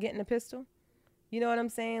one getting a pistol. You know what I'm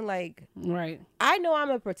saying? Like, right. I know I'm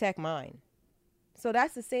going to protect mine. So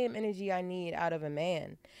that's the same energy I need out of a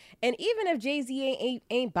man. And even if Jay-Z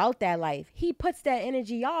ain't about that life, he puts that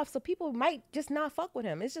energy off, so people might just not fuck with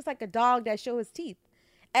him. It's just like a dog that show his teeth.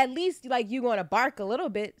 At least, like, you going to bark a little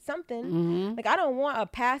bit, something. Mm-hmm. Like, I don't want a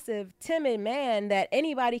passive, timid man that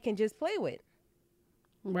anybody can just play with.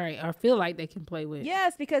 Right, or feel like they can play with.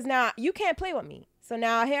 Yes, because now you can't play with me. So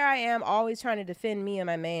now here I am always trying to defend me and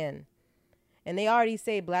my man. And they already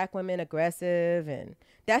say black women aggressive, and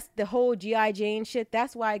that's the whole G.I. Jane shit.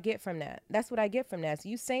 That's what I get from that. That's what I get from that. So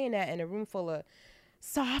you saying that in a room full of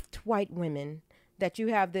soft white women, that you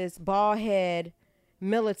have this bald head,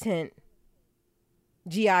 militant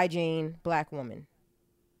G.I. Jane black woman.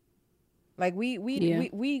 Like we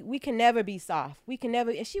can never be soft. We can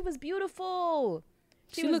never. And she was beautiful.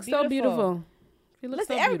 She looks so beautiful.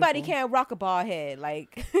 Listen, everybody can't rock a bald head.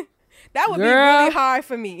 Like, that would be really hard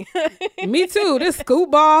for me. Me too. This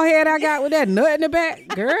scoop bald head I got with that nut in the back.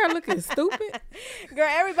 Girl, looking stupid. Girl,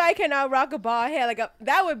 everybody cannot rock a bald head. Like,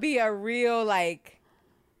 that would be a real, like,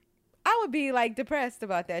 I would be like depressed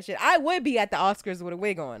about that shit. I would be at the Oscars with a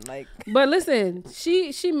wig on, like. But listen,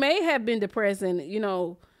 she may have been depressed and, you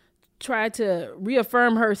know, tried to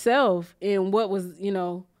reaffirm herself in what was, you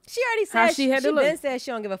know. She already said she been said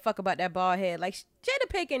she don't give a fuck about that bald head. Like, Jada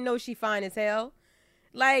Pinkett knows she fine as hell.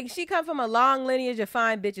 Like, she come from a long lineage of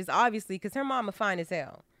fine bitches, obviously, because her mama fine as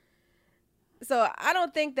hell. So I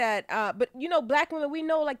don't think that, but you know, black women, we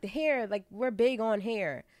know like the hair, like we're big on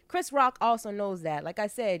hair. Chris Rock also knows that. Like I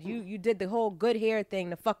said, you did the whole good hair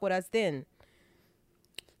thing to fuck with us then.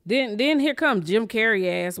 Then here comes Jim Carrey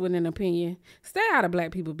ass with an opinion. Stay out of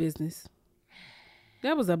black people business.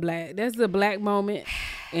 That's a black moment,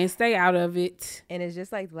 and stay out of it. And it's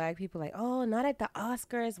just like black people like, oh, not at the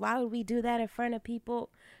Oscars. Why would we do that in front of people?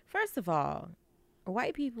 First of all,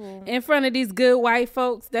 white people in front of these good white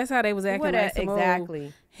folks, that's how they was acting like some exactly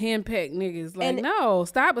old henpecked niggas. Like, no,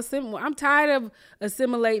 stop I'm tired of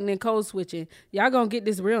assimilating and code switching. Y'all gonna get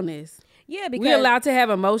this realness. Yeah, because we allowed to have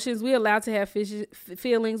emotions. We allowed to have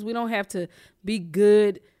feelings. We don't have to be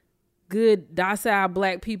good docile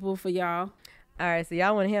black people for y'all. All right, so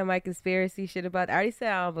y'all want to hear my conspiracy shit about? I already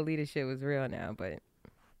said I don't believe this shit was real now, but.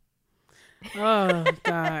 Oh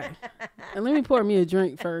God! And let me pour me a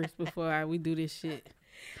drink first before we do this shit.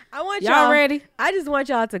 I want y'all ready? I just want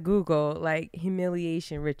y'all to Google like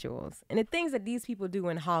humiliation rituals and the things that these people do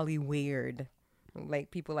in Hollywood, like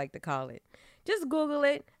people like to call it. Just Google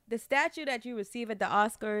it. The statue that you receive at the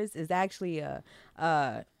Oscars is actually a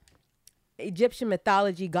Egyptian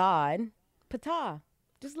mythology god, Ptah.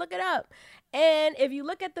 Just look it up. And if you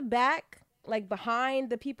look at the back, like behind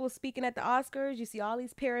the people speaking at the Oscars, you see all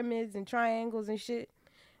these pyramids and triangles and shit.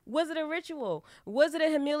 Was it a ritual? Was it a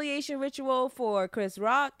humiliation ritual for Chris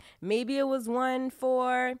Rock? Maybe it was one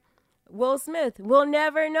for Will Smith. We'll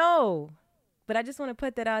never know. But I just want to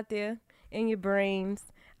put that out there in your brains.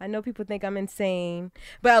 I know people think I'm insane,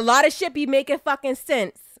 but a lot of shit be making fucking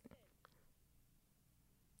sense.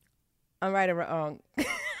 I'm right or wrong.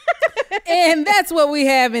 And that's what we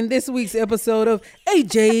have in this week's episode of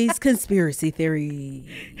AJ's Conspiracy Theories.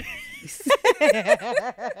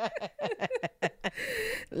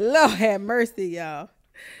 Lord have mercy, y'all.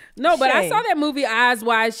 No, but I saw that movie Eyes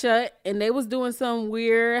Wide Shut, and they was doing some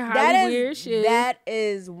weird Hollywood shit. That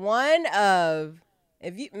is one of,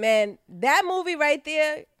 that movie right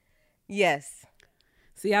there, yes.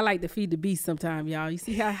 See, I like to feed the beast sometime, y'all. You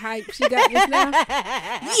see how hype she got this now?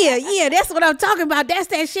 Yeah, that's what I'm talking about. That's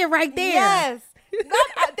that shit right there. Yes.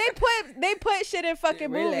 They put shit in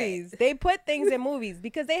fucking movies. They put things in movies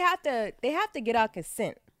because they have to get our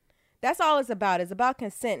consent. That's all it's about. It's about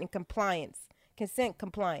consent and compliance. Consent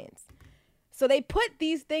compliance. So they put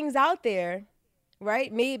these things out there,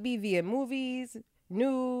 right? Maybe via movies,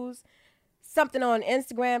 news, something on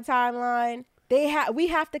Instagram timeline. We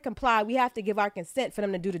have to comply. We have to give our consent for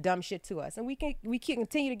them to do the dumb shit to us, and we can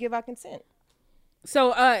continue to give our consent.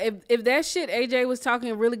 So if that shit AJ was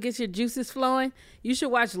talking really gets your juices flowing, you should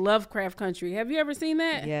watch Lovecraft Country. Have you ever seen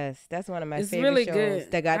that? Yes, that's one of my favorite really shows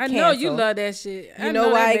good. That got canceled. I know you love that shit. You know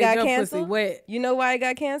why it got canceled? Wet. You know why it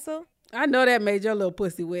got canceled? I know that made your little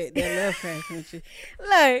pussy wet. That Lovecraft Country.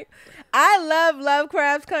 Like, I love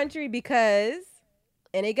Lovecraft Country because,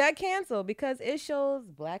 and it got canceled because it shows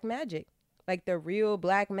black magic. Like the real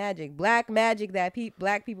black magic that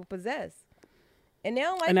black people possess. And they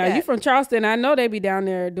don't like that. And now you from Charleston. I know they be down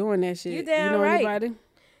there doing that shit. You damn know right. Anybody?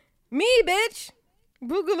 Me, bitch.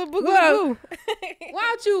 Boogala boo. Why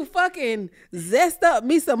don't you fucking zest up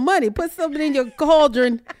me some money? Put something in your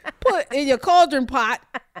cauldron. Put in your cauldron pot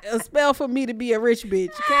a spell for me to be a rich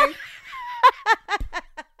bitch, okay?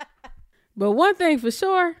 But one thing for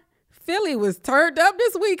sure, Philly was turned up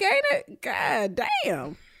this week, ain't it? God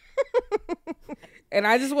damn. And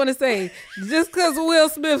I just want to say, just because Will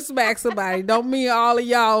Smith smacked somebody, don't mean all of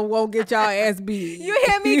y'all won't get y'all ass beat. You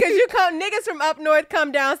hear me? Because niggas from up north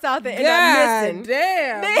come down south and end up missing.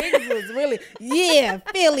 Damn, niggas was really,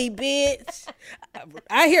 Philly, bitch.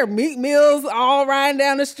 I hear Meek Mills all riding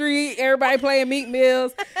down the street. Everybody playing Meek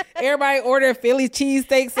Mills. Everybody ordering Philly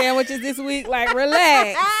cheesesteak sandwiches this week. Like,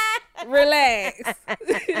 relax.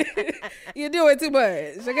 You're doing too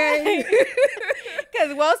much, okay?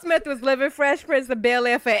 Because Will Smith was living Fresh Prince of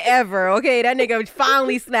Bel-Air forever, okay? That nigga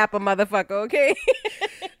finally snap a motherfucker, okay?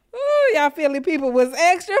 Ooh, y'all Philly people was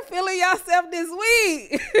extra feeling yourself this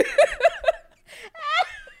week.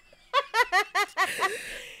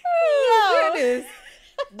 Oh, goodness.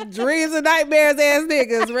 Dreams and nightmares ass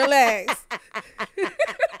niggas, relax.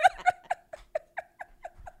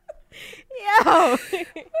 Yo.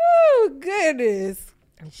 Oh, goodness.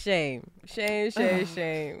 Shame.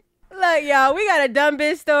 Look, y'all, we got a dumb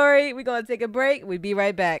bitch story. We're going to take a break. We'll be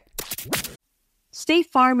right back.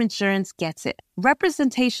 State Farm Insurance gets it.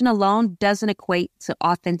 Representation alone doesn't equate to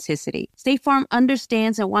authenticity. State Farm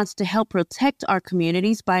understands and wants to help protect our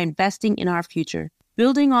communities by investing in our future,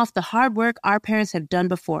 building off the hard work our parents have done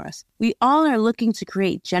before us. We all are looking to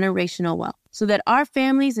create generational wealth so that our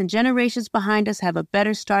families and generations behind us have a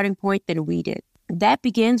better starting point than we did. That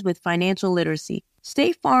begins with financial literacy.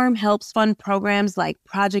 State Farm helps fund programs like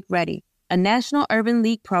Project Ready, a National Urban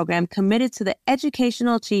League program committed to the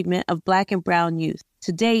educational achievement of Black and Brown youth.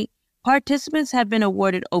 To date, participants have been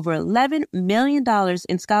awarded over $11 million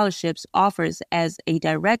in scholarships offers as a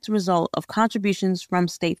direct result of contributions from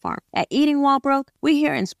State Farm. At Eating While Broke, we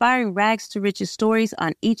hear inspiring rags to riches stories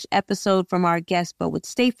on each episode from our guests, but with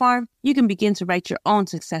State Farm, you can begin to write your own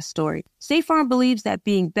success story. State Farm believes that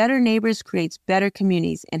being better neighbors creates better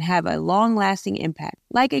communities and have a long-lasting impact.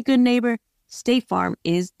 Like a good neighbor, State Farm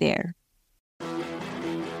is there.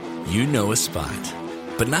 You know a spot,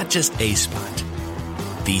 but not just a spot,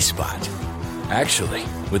 the spot. Actually,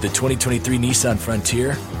 with the 2023 Nissan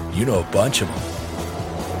Frontier, you know a bunch of them.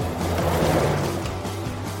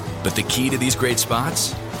 But the key to these great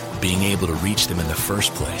spots? Being able to reach them in the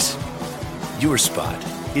first place. Your spot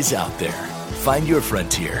is out there. Find your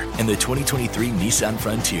Frontier in the 2023 Nissan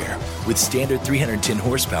Frontier with standard 310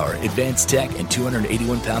 horsepower, advanced tech, and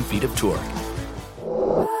 281 pound-feet of torque.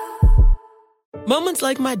 Moments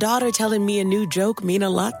like my daughter telling me a new joke mean a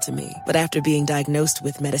lot to me. But after being diagnosed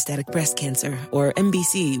with metastatic breast cancer, or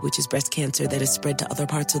MBC, which is breast cancer that is spread to other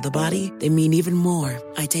parts of the body, they mean even more.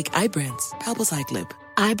 I take Ibrance, palbociclib.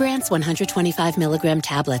 Ibrance 125 milligram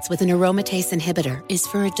tablets with an aromatase inhibitor is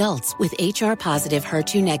for adults with HR-positive,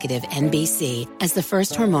 HER2-negative MBC as the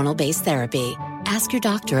first hormonal-based therapy. Ask your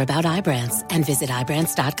doctor about Ibrance and visit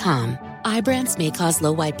Ibrance.com. Ibrance may cause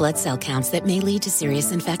low white blood cell counts that may lead to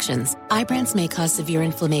serious infections. Ibrance may cause severe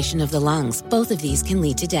inflammation of the lungs. Both of these can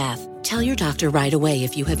lead to death. Tell your doctor right away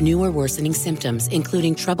if you have new or worsening symptoms,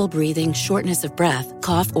 including trouble breathing, shortness of breath,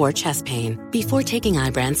 cough, or chest pain. Before taking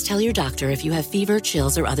Ibrance, tell your doctor if you have fever,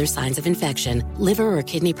 chills, or other signs of infection, liver or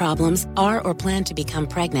kidney problems, are or plan to become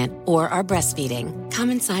pregnant, or are breastfeeding.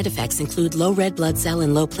 Common side effects include low red blood cell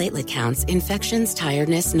and low platelet counts, infections,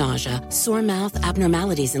 tiredness, nausea, sore mouth,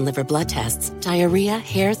 abnormalities in liver blood tests, diarrhea,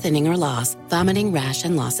 hair thinning or loss, vomiting, rash,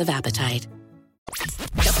 and loss of appetite.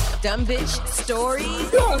 Dumb bitch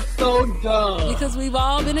stories. You're so dumb. Because we've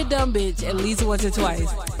all been a dumb bitch at least once or twice.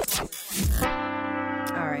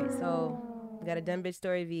 All right, so we got a dumb bitch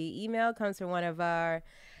story via email. Comes from one of our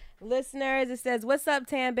listeners. It says, "What's up,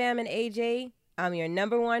 Tam Bam and AJ? I'm your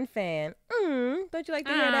 #1 fan." Don't you like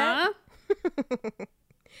to hear that?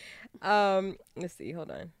 Let's see.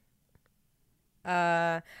 Hold on.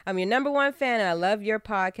 I'm your #1 fan and I love your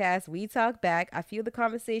podcast, We Talk Back. I feel the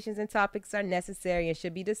conversations and topics are necessary and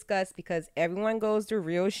should be discussed because everyone goes through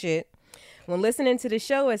real shit. When listening to the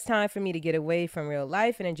show, it's time for me to get away from real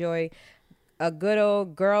life and enjoy a good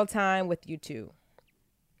old girl time with you two.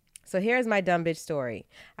 So here's my dumb bitch story.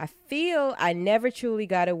 I feel I never truly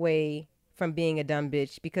got away from being a dumb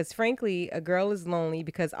bitch because frankly, a girl is lonely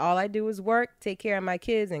because all I do is work, take care of my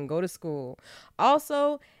kids, and go to school.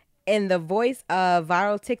 Also, in the voice of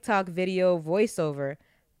viral TikTok video voiceover,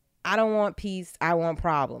 I don't want peace, I want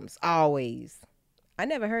problems, always. I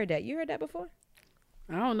never heard that. You heard that before?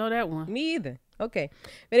 I don't know that one. Me either. Okay.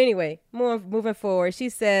 But anyway, moving forward, she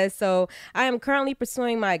says, so I am currently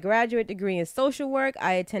pursuing my graduate degree in social work.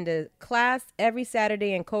 I attend a class every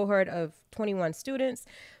Saturday in cohort of 21 students.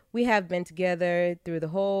 We have been together through the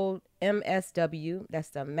whole MSW, that's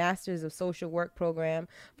the Masters of Social Work program,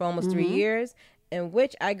 for almost 3 years. In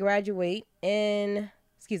which she graduates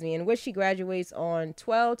on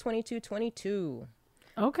 12/22/22.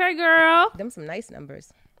 Okay, girl. Them some nice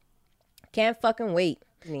numbers. Can't fucking wait.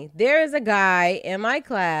 There is a guy in my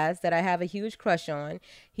class that I have a huge crush on.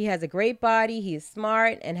 He has a great body, he is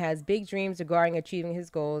smart, and has big dreams regarding achieving his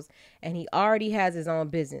goals, and he already has his own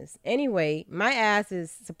business. Anyway, my ass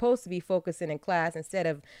is supposed to be focusing in class instead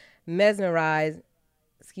of mesmerized.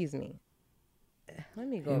 Excuse me. Let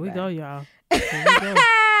me go Here we back. go, y'all.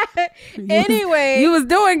 Anyway. You was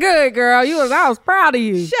doing good, girl. I was proud of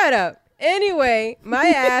you. Shut up. Anyway, my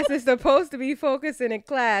ass is supposed to be focusing in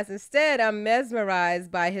class. Instead, I'm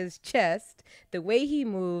mesmerized by his chest, the way he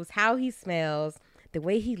moves, how he smells, the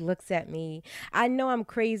way he looks at me. I know I'm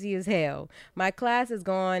crazy as hell. My class has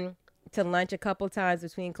gone to lunch a couple times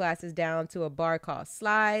between classes down to a bar called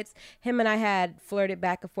Slides. Him and I had flirted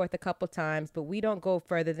back and forth a couple times, but we don't go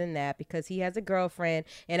further than that because he has a girlfriend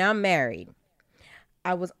and I'm married.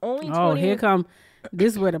 I was only 20. Oh, here come.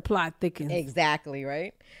 This is where the plot thickens. Exactly,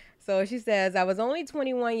 right? So she says, I was only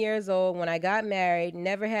 21 years old when I got married,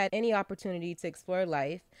 never had any opportunity to explore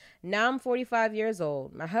life. Now I'm 45 years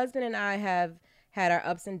old. My husband and I have had our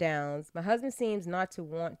ups and downs. My husband seems not to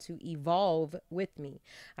want to evolve with me.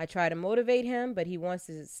 I try to motivate him, but he wants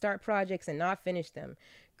to start projects and not finish them.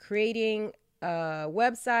 Creating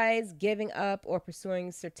websites, giving up, or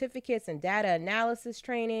pursuing certificates and data analysis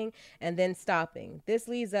training, and then stopping. This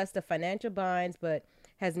leads us to financial binds, but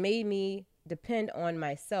has made me depend on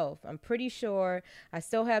myself. I'm pretty sure I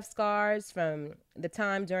still have scars from the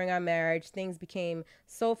time during our marriage. Things became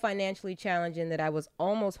so financially challenging that I was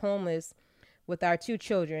almost homeless with our 2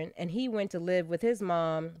 children, and he went to live with his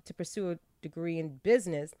mom to pursue a degree in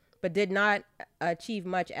business, but did not achieve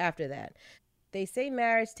much after that. They say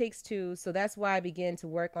marriage takes 2, so that's why I began to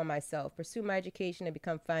work on myself, pursue my education, and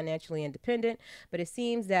become financially independent. But it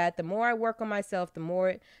seems that the more I work on myself, the more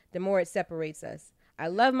it separates us. I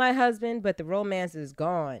love my husband, but the romance is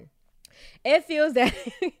gone. It feels that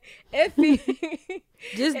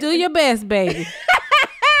just do your best, baby.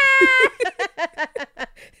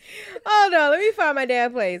 Hold on, let me find my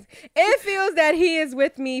damn place. It feels that he is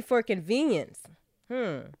with me for convenience.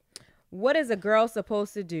 What is a girl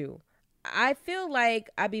supposed to do? I feel like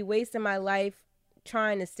I be wasting my life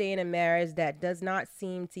trying to stay in a marriage that does not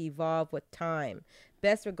seem to evolve with time.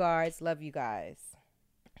 Best regards. Love you guys.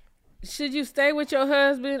 Should you stay with your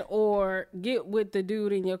husband or get with the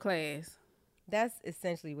dude in your class? That's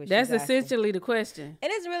essentially what That's she's essentially asking. The question.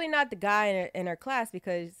 And it's really not the guy in her class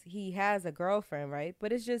because he has a girlfriend, right?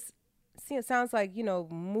 But it's just, it sounds like,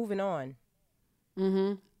 moving on.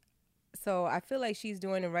 Mm-hmm. So I feel like she's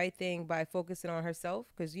doing the right thing by focusing on herself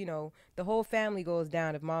because, the whole family goes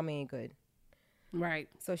down if mom ain't good. Right.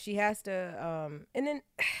 So she has to, and then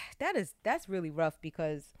that's really rough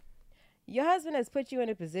because your husband has put you in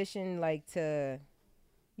a position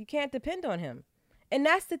you can't depend on him. And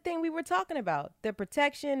that's the thing we were talking about. The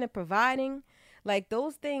protection, the providing,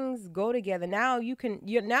 those things go together. Now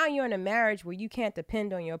you're in a marriage where you can't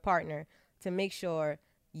depend on your partner to make sure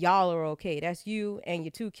y'all are okay. That's you and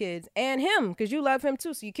your 2 kids and him because you love him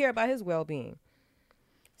too. So you care about his well-being.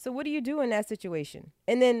 So what do you do in that situation?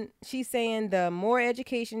 And then she's saying the more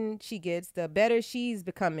education she gets, the better she's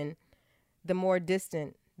becoming, the more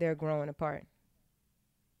distant they're growing apart.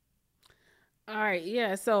 All right.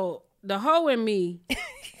 Yeah. So the hoe in me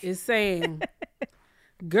is saying,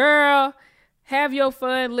 girl, have your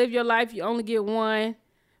fun, live your life. You only get one.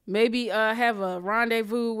 Maybe have a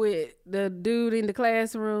rendezvous with the dude in the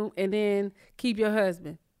classroom and then keep your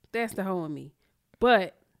husband. That's the hoe in me.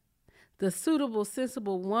 But the suitable,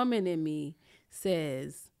 sensible woman in me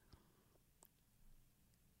says,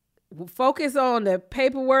 focus on the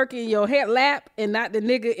paperwork in your lap and not the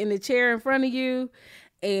nigga in the chair in front of you,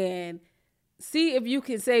 and see if you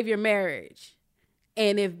can save your marriage.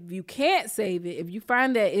 And if you can't save it, if you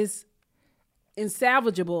find that it's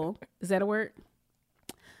insalvageable, is that a word?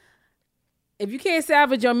 If you can't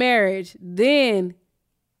salvage your marriage, then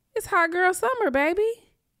it's hot girl summer, baby.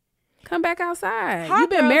 Come back outside.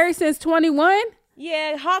 You've been married since 21?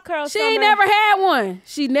 Yeah, hot girl summer. She ain't never had one.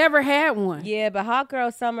 She never had one. Yeah, but hot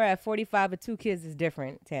girl summer at 45 with 2 kids is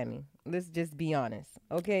different, Tammy. Let's just be honest,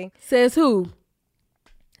 okay? Says who?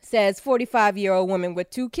 Says 45-year-old woman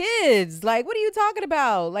with 2 kids. What are you talking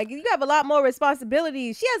about? You have a lot more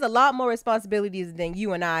responsibilities. She has a lot more responsibilities than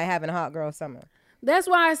you and I having a hot girl summer. That's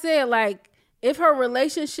why I said, if her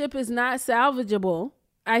relationship is not salvageable,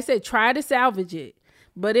 I said try to salvage it.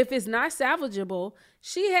 But if it's not salvageable,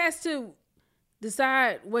 she has to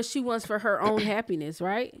decide what she wants for her own happiness,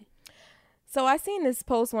 right? So I seen this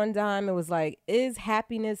post one time. It was is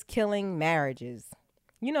happiness killing marriages?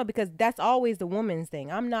 Because that's always the woman's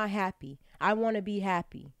thing. I'm not happy. I want to be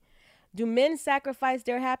happy. Do men sacrifice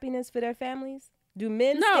their happiness for their families? Do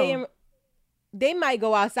men stay in? They might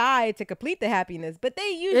go outside to complete the happiness, but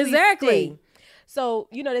they usually stay. So,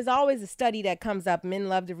 there's always a study that comes up. Men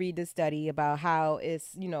love to read this study about how it's,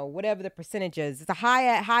 whatever the percentage is. It's a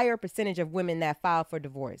higher percentage of women that file for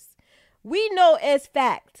divorce. We know as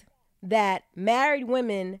fact that married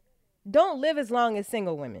women don't live as long as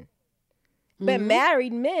single women. But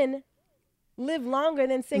married men live longer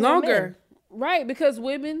than single men. Right, because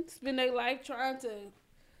women spend their life trying to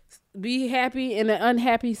be happy in an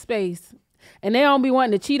unhappy space. And they don't be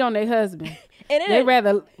wanting to cheat on their husband.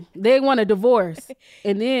 They want a divorce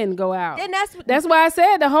and then go out. And that's why I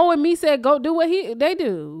said the hoe in me said go do what they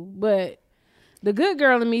do. But the good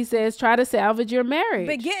girl in me says try to salvage your marriage.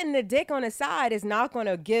 But getting the dick on the side is not going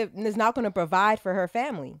to provide for her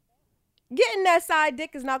family. Getting that side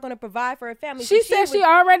dick is not going to provide for her family. She said she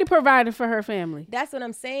already provided for her family. That's what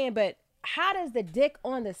I'm saying. But how does the dick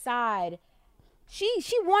on the side She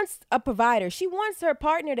wants a provider. She wants her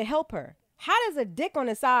partner to help her. How does a dick on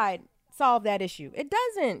the side solve that issue? It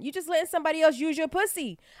doesn't. You just letting somebody else use your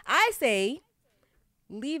pussy. I say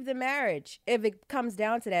leave the marriage if it comes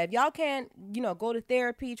down to that. If y'all can't, go to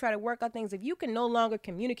therapy, try to work out things. If you can no longer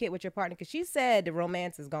communicate with your partner, because she said the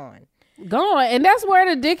romance is gone. Gone. And that's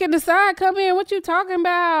where the dick in the side come in. What you talking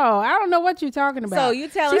about? I don't know what you talking about. So you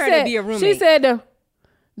telling her to be a roommate. She said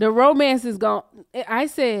the romance is gone. I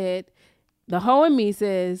said, the hoe in me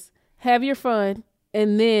says, have your fun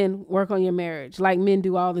and then work on your marriage like men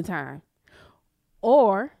do all the time.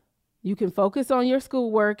 Or you can focus on your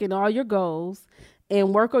schoolwork and all your goals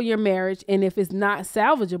and work on your marriage. And if it's not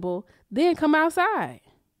salvageable, then come outside.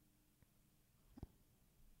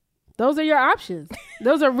 Those are your options.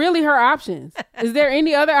 Those are really her options. Is there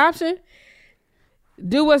any other option?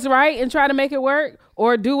 Do what's right and try to make it work,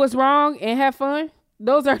 or do what's wrong and have fun?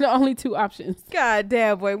 Those are the only two options. God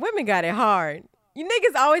damn, boy. Women got it hard. You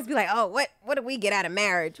niggas always be like, oh, what do we get out of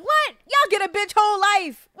marriage? What? Y'all get a bitch whole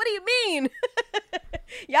life. What do you mean?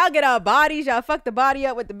 Y'all get our bodies. Y'all fuck the body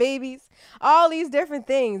up with the babies. All these different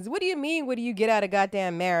things. What do you mean? What do you get out of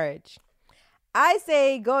goddamn marriage? I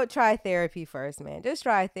say go try therapy first, man. Just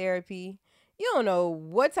try therapy. You don't know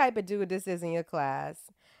what type of dude this is in your class.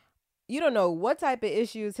 You don't know what type of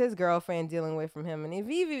issues his girlfriend dealing with from him. And if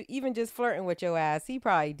he even just flirting with your ass, he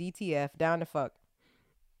probably DTF, down the fuck.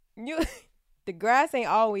 The grass ain't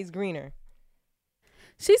always greener.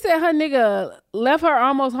 She said her nigga left her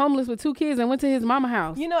almost homeless with 2 kids and went to his mama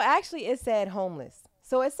house. Actually it said homeless.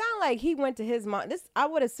 So it sounded like he went to his mom. I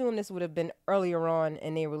would assume this would have been earlier on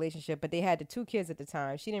in their relationship, but they had the 2 kids at the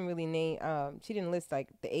time. She didn't really name. She didn't list like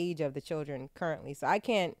the age of the children currently. So I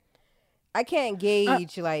can't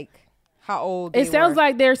gauge like how old. It sounds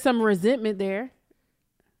like there's some resentment there.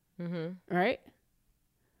 Mm-hmm. Right.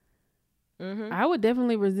 Mm-hmm. I would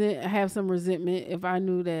definitely have some resentment if I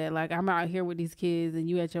knew that, like, I'm out here with these kids and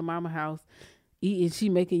you at your mama house eating, she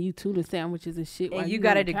making you tuna sandwiches and shit. And you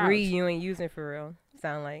got a degree you ain't using for real.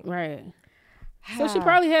 Sound like. Right. So she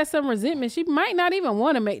probably has some resentment. She might not even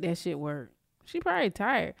want to make that shit work. She probably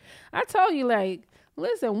tired. I told you, like,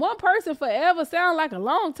 listen, one person forever sound like a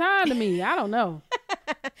long time to me. I don't know.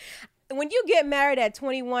 When you get married at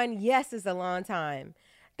 21, yes, it's a long time.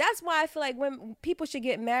 That's why I feel like when people should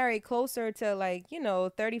get married closer to, like,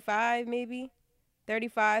 35 maybe,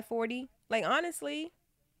 35, 40. Like, honestly,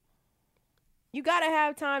 you got to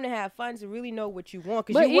have time to have fun to really know what you want,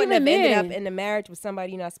 because you wouldn't have ended up in the marriage with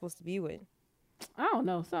somebody you're not supposed to be with. I don't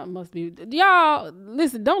know. Something must be. Y'all,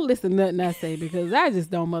 listen, don't listen to nothing I say, because I just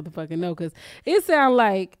don't motherfucking know, because it sounds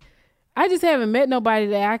like I just haven't met nobody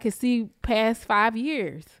that I can see past 5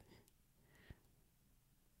 years.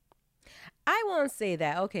 I won't say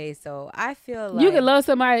that. Okay, so I feel like you can love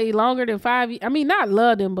somebody longer than 5 years. I mean, not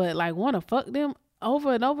love them, but like want to fuck them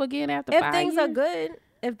over and over again after 5 years.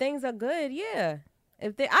 If things are good, yeah.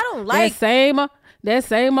 I don't like that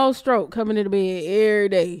same old stroke coming to the bed every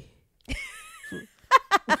day.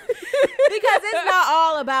 Because it's not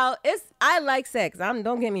all about I like sex.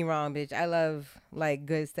 Don't get me wrong, bitch. I love like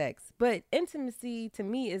good sex. But intimacy to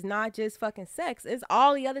me is not just fucking sex. It's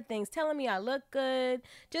all the other things. Telling me I look good,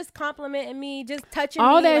 just complimenting me, just touching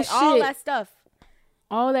all me, that like, shit. All that stuff.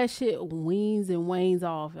 All that shit weans and wanes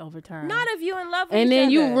off over time. Not if you in love with and each then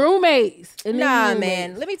other. you roommates.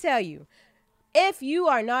 Man. Let me tell you. If you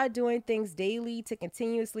are not doing things daily to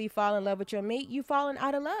continuously fall in love with your mate, you falling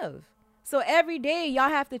out of love. So every day y'all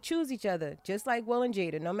have to choose each other, just like Will and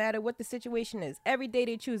Jada. No matter what the situation is, every day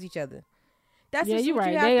they choose each other. That's just you're what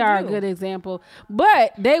right. You have they to are do. a good example,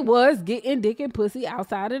 but they was getting dick and pussy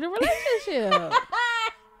outside of the relationship.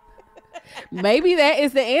 Maybe that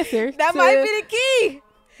is the answer. That might be the key.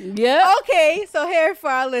 Yeah. Okay, so here for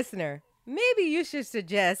our listener, maybe you should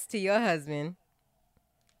suggest to your husband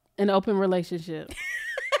an open relationship.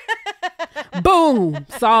 Boom,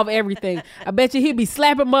 solve everything. I bet you he'll be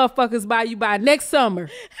slapping motherfuckers by you by next summer.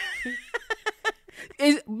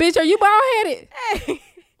 Bitch, are you bald headed? Hey.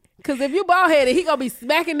 Cause if you bald headed, he gonna be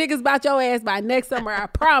smacking niggas about your ass by next summer. I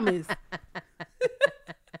promise.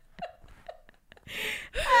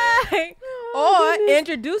 Or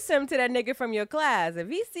introduce him to that nigga from your class. If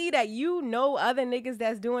he see that you know other niggas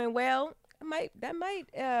that's doing well, that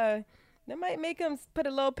might make him put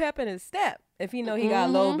a little pep in his step. If he know he got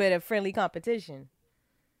a little bit of friendly competition.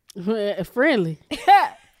 Friendly.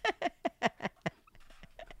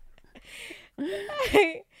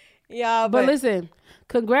 Yeah, but listen,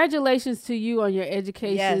 congratulations to you on your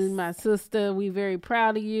education, yes. My sister. We very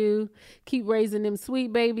proud of you. Keep raising them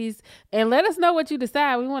sweet babies, and let us know what you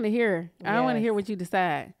decide. We want to hear. Yes. I want to hear what you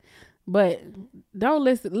decide. But don't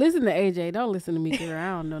listen to AJ. Don't listen to me, girl. I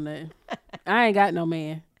don't know nothing. I ain't got no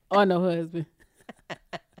man or no husband.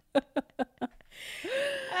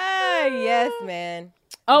 Yes, man.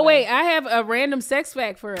 Oh, wait. I have a random sex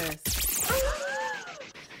fact for us.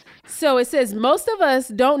 So it says, most of us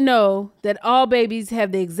don't know that all babies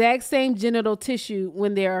have the exact same genital tissue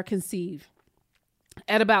when they are conceived.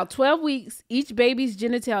 At about 12 weeks, each baby's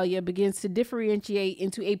genitalia begins to differentiate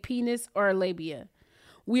into a penis or a labia.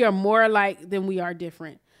 We are more alike than we are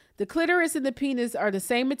different. The clitoris and the penis are the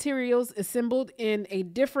same materials assembled in a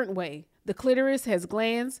different way. The clitoris has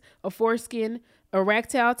glands, a foreskin,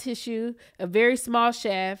 erectile tissue, a very small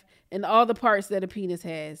shaft, and all the parts that a penis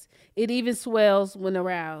has. It even swells when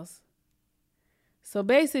aroused. So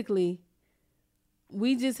basically,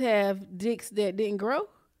 we just have dicks that didn't grow.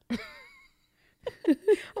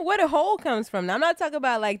 Where the hole comes from. Now, I'm not talking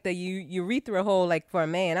about like the urethra hole like for a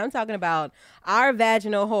man. I'm talking about our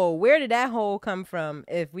vaginal hole. Where did that hole come from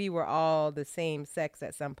if we were all the same sex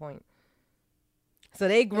at some point? So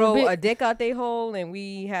they grow a dick out their hole and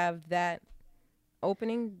we have that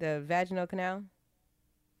opening, the vaginal canal?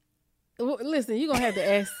 Well, listen, you're going to have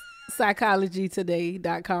to ask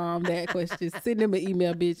psychologytoday.com that question. Send them an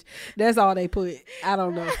email, bitch. That's all they put. I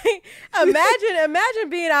don't know. Imagine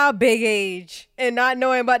being our big age and not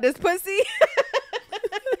knowing about this pussy.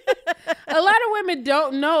 A lot of women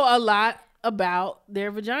don't know a lot about their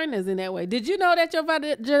vaginas in that way. Did you know that your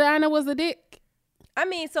vagina was a dick? I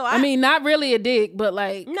mean, not really a dick, but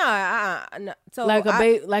like no. So like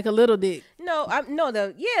like a little dick. No,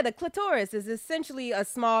 the clitoris is essentially a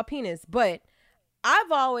small penis, but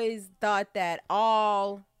I've always thought that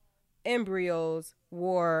all embryos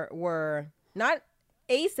were not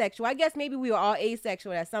asexual. I guess maybe we were all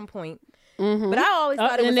asexual at some point, but I always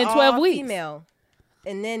thought it was all 12 weeks. Female,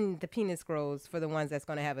 and then the penis grows for the ones that's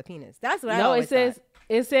going to have a penis. That's what I always thought.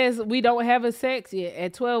 It says we don't have a sex yet.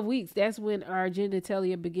 At 12 weeks, that's when our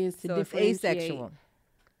genitalia begins to differentiate asexual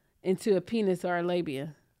into a penis or a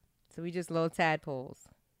labia. So we just little tadpoles.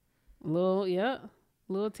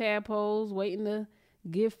 Little tadpoles waiting to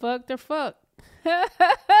get fucked or fucked.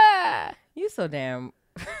 You so damn.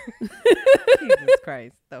 Jesus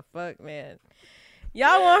Christ. The fuck, man.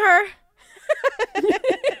 Y'all want her?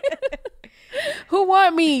 Who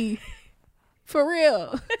want me? For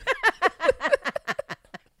real.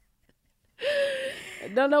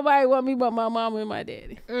 Don't nobody want me but my mama and my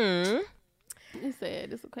daddy. It's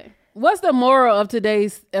sad. It's okay. What's the moral of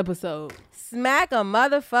today's episode? Smack a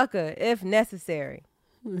motherfucker if necessary.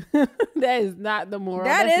 That is not the moral.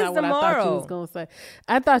 That's not the what moral. I thought you was gonna say.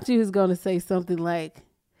 I thought you was gonna say something like,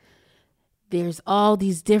 there's all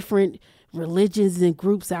these different religions and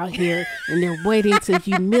groups out here and they're waiting to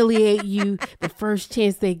humiliate you the first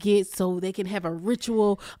chance they get so they can have a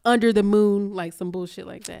ritual under the moon, like some bullshit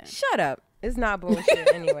like that. Shut up. It's not bullshit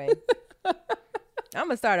anyway. I'm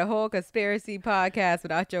gonna start a whole conspiracy podcast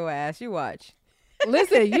without your ass. You watch.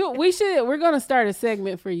 Listen, we're gonna start a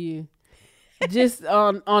segment for you just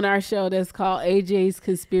on our show that's called AJ's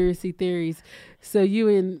Conspiracy Theories, so you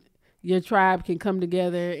and your tribe can come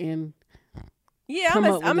together and I'm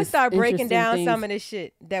gonna start breaking down things. Some of this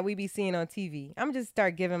shit that we be seeing on TV. I'm just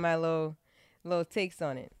start giving my little takes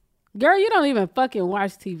on it. Girl, you don't even fucking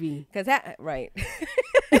watch TV. Right.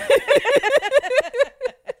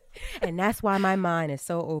 And that's why my mind is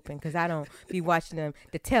so open, because I don't be watching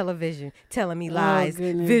the television telling me lies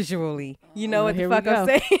visually. You know what the fuck I'm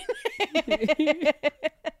saying?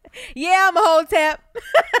 Yeah, I'm a whole tap.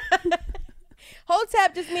 Whole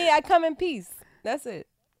tap just means I come in peace. That's it.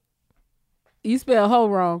 You spell hoe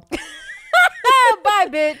wrong. Bye,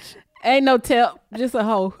 bitch. Ain't no tap, just a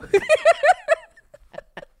hoe.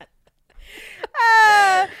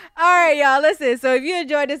 All right, y'all, listen. So if you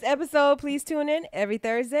enjoyed this episode, please tune in every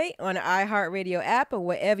Thursday on the iHeartRadio app or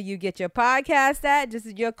wherever you get your podcast at. This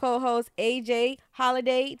is your co-host, AJ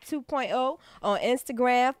Holiday 2.0 on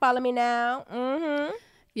Instagram. Follow me now.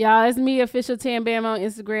 Y'all, it's me, Official Tam Bam on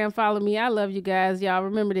Instagram. Follow me. I love you guys. Y'all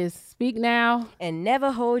remember this. Speak now. And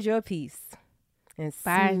never hold your peace. And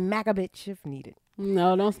smack a bitch if needed.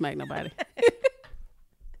 No, don't smack nobody.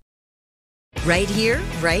 Right here,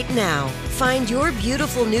 right now. Find your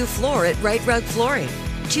beautiful new floor at Right Rug Flooring.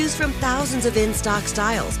 Choose from thousands of in-stock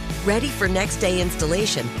styles, ready for next day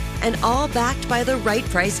installation, and all backed by the right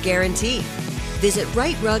price guarantee. Visit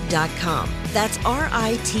rightrug.com. That's RITERUG.com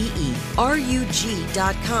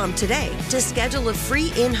today to schedule a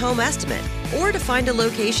free in-home estimate or to find a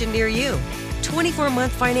location near you.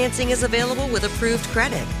 24-month financing is available with approved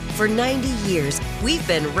credit. For 90 years, we've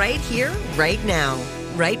been right here, right now.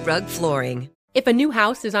 Right Rug Flooring. If a new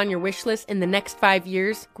house is on your wish list in the next 5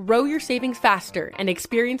 years, grow your savings faster and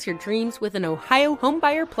experience your dreams with an Ohio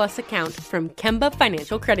Homebuyer Plus account from Kemba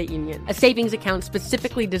Financial Credit Union. A savings account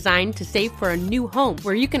specifically designed to save for a new home,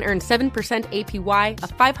 where you can earn 7% APY,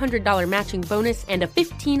 a $500 matching bonus, and a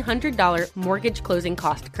 $1,500 mortgage closing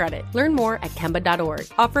cost credit. Learn more at Kemba.org.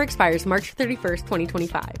 Offer expires March 31st,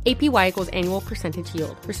 2025. APY equals annual percentage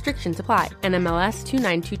yield. Restrictions apply. NMLS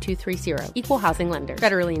 292230. Equal housing lender.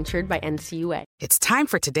 Federally insured by NCUA. It's time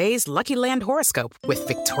for today's Lucky Land horoscope with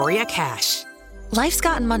Victoria Cash. Life's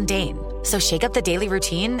gotten mundane, so shake up the daily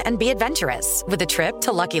routine and be adventurous with a trip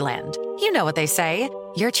to Lucky Land. You know what they say,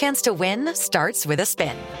 your chance to win starts with a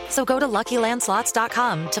spin. So go to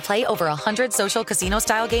LuckyLandSlots.com to play over 100 social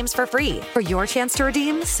casino-style games for free for your chance to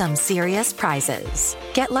redeem some serious prizes.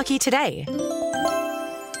 Get lucky today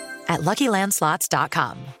at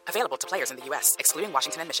LuckyLandSlots.com. Available to players in the U.S., excluding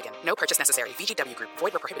Washington and Michigan. No purchase necessary. VGW Group.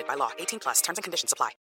 Void where prohibited by law. 18+. Terms and conditions apply.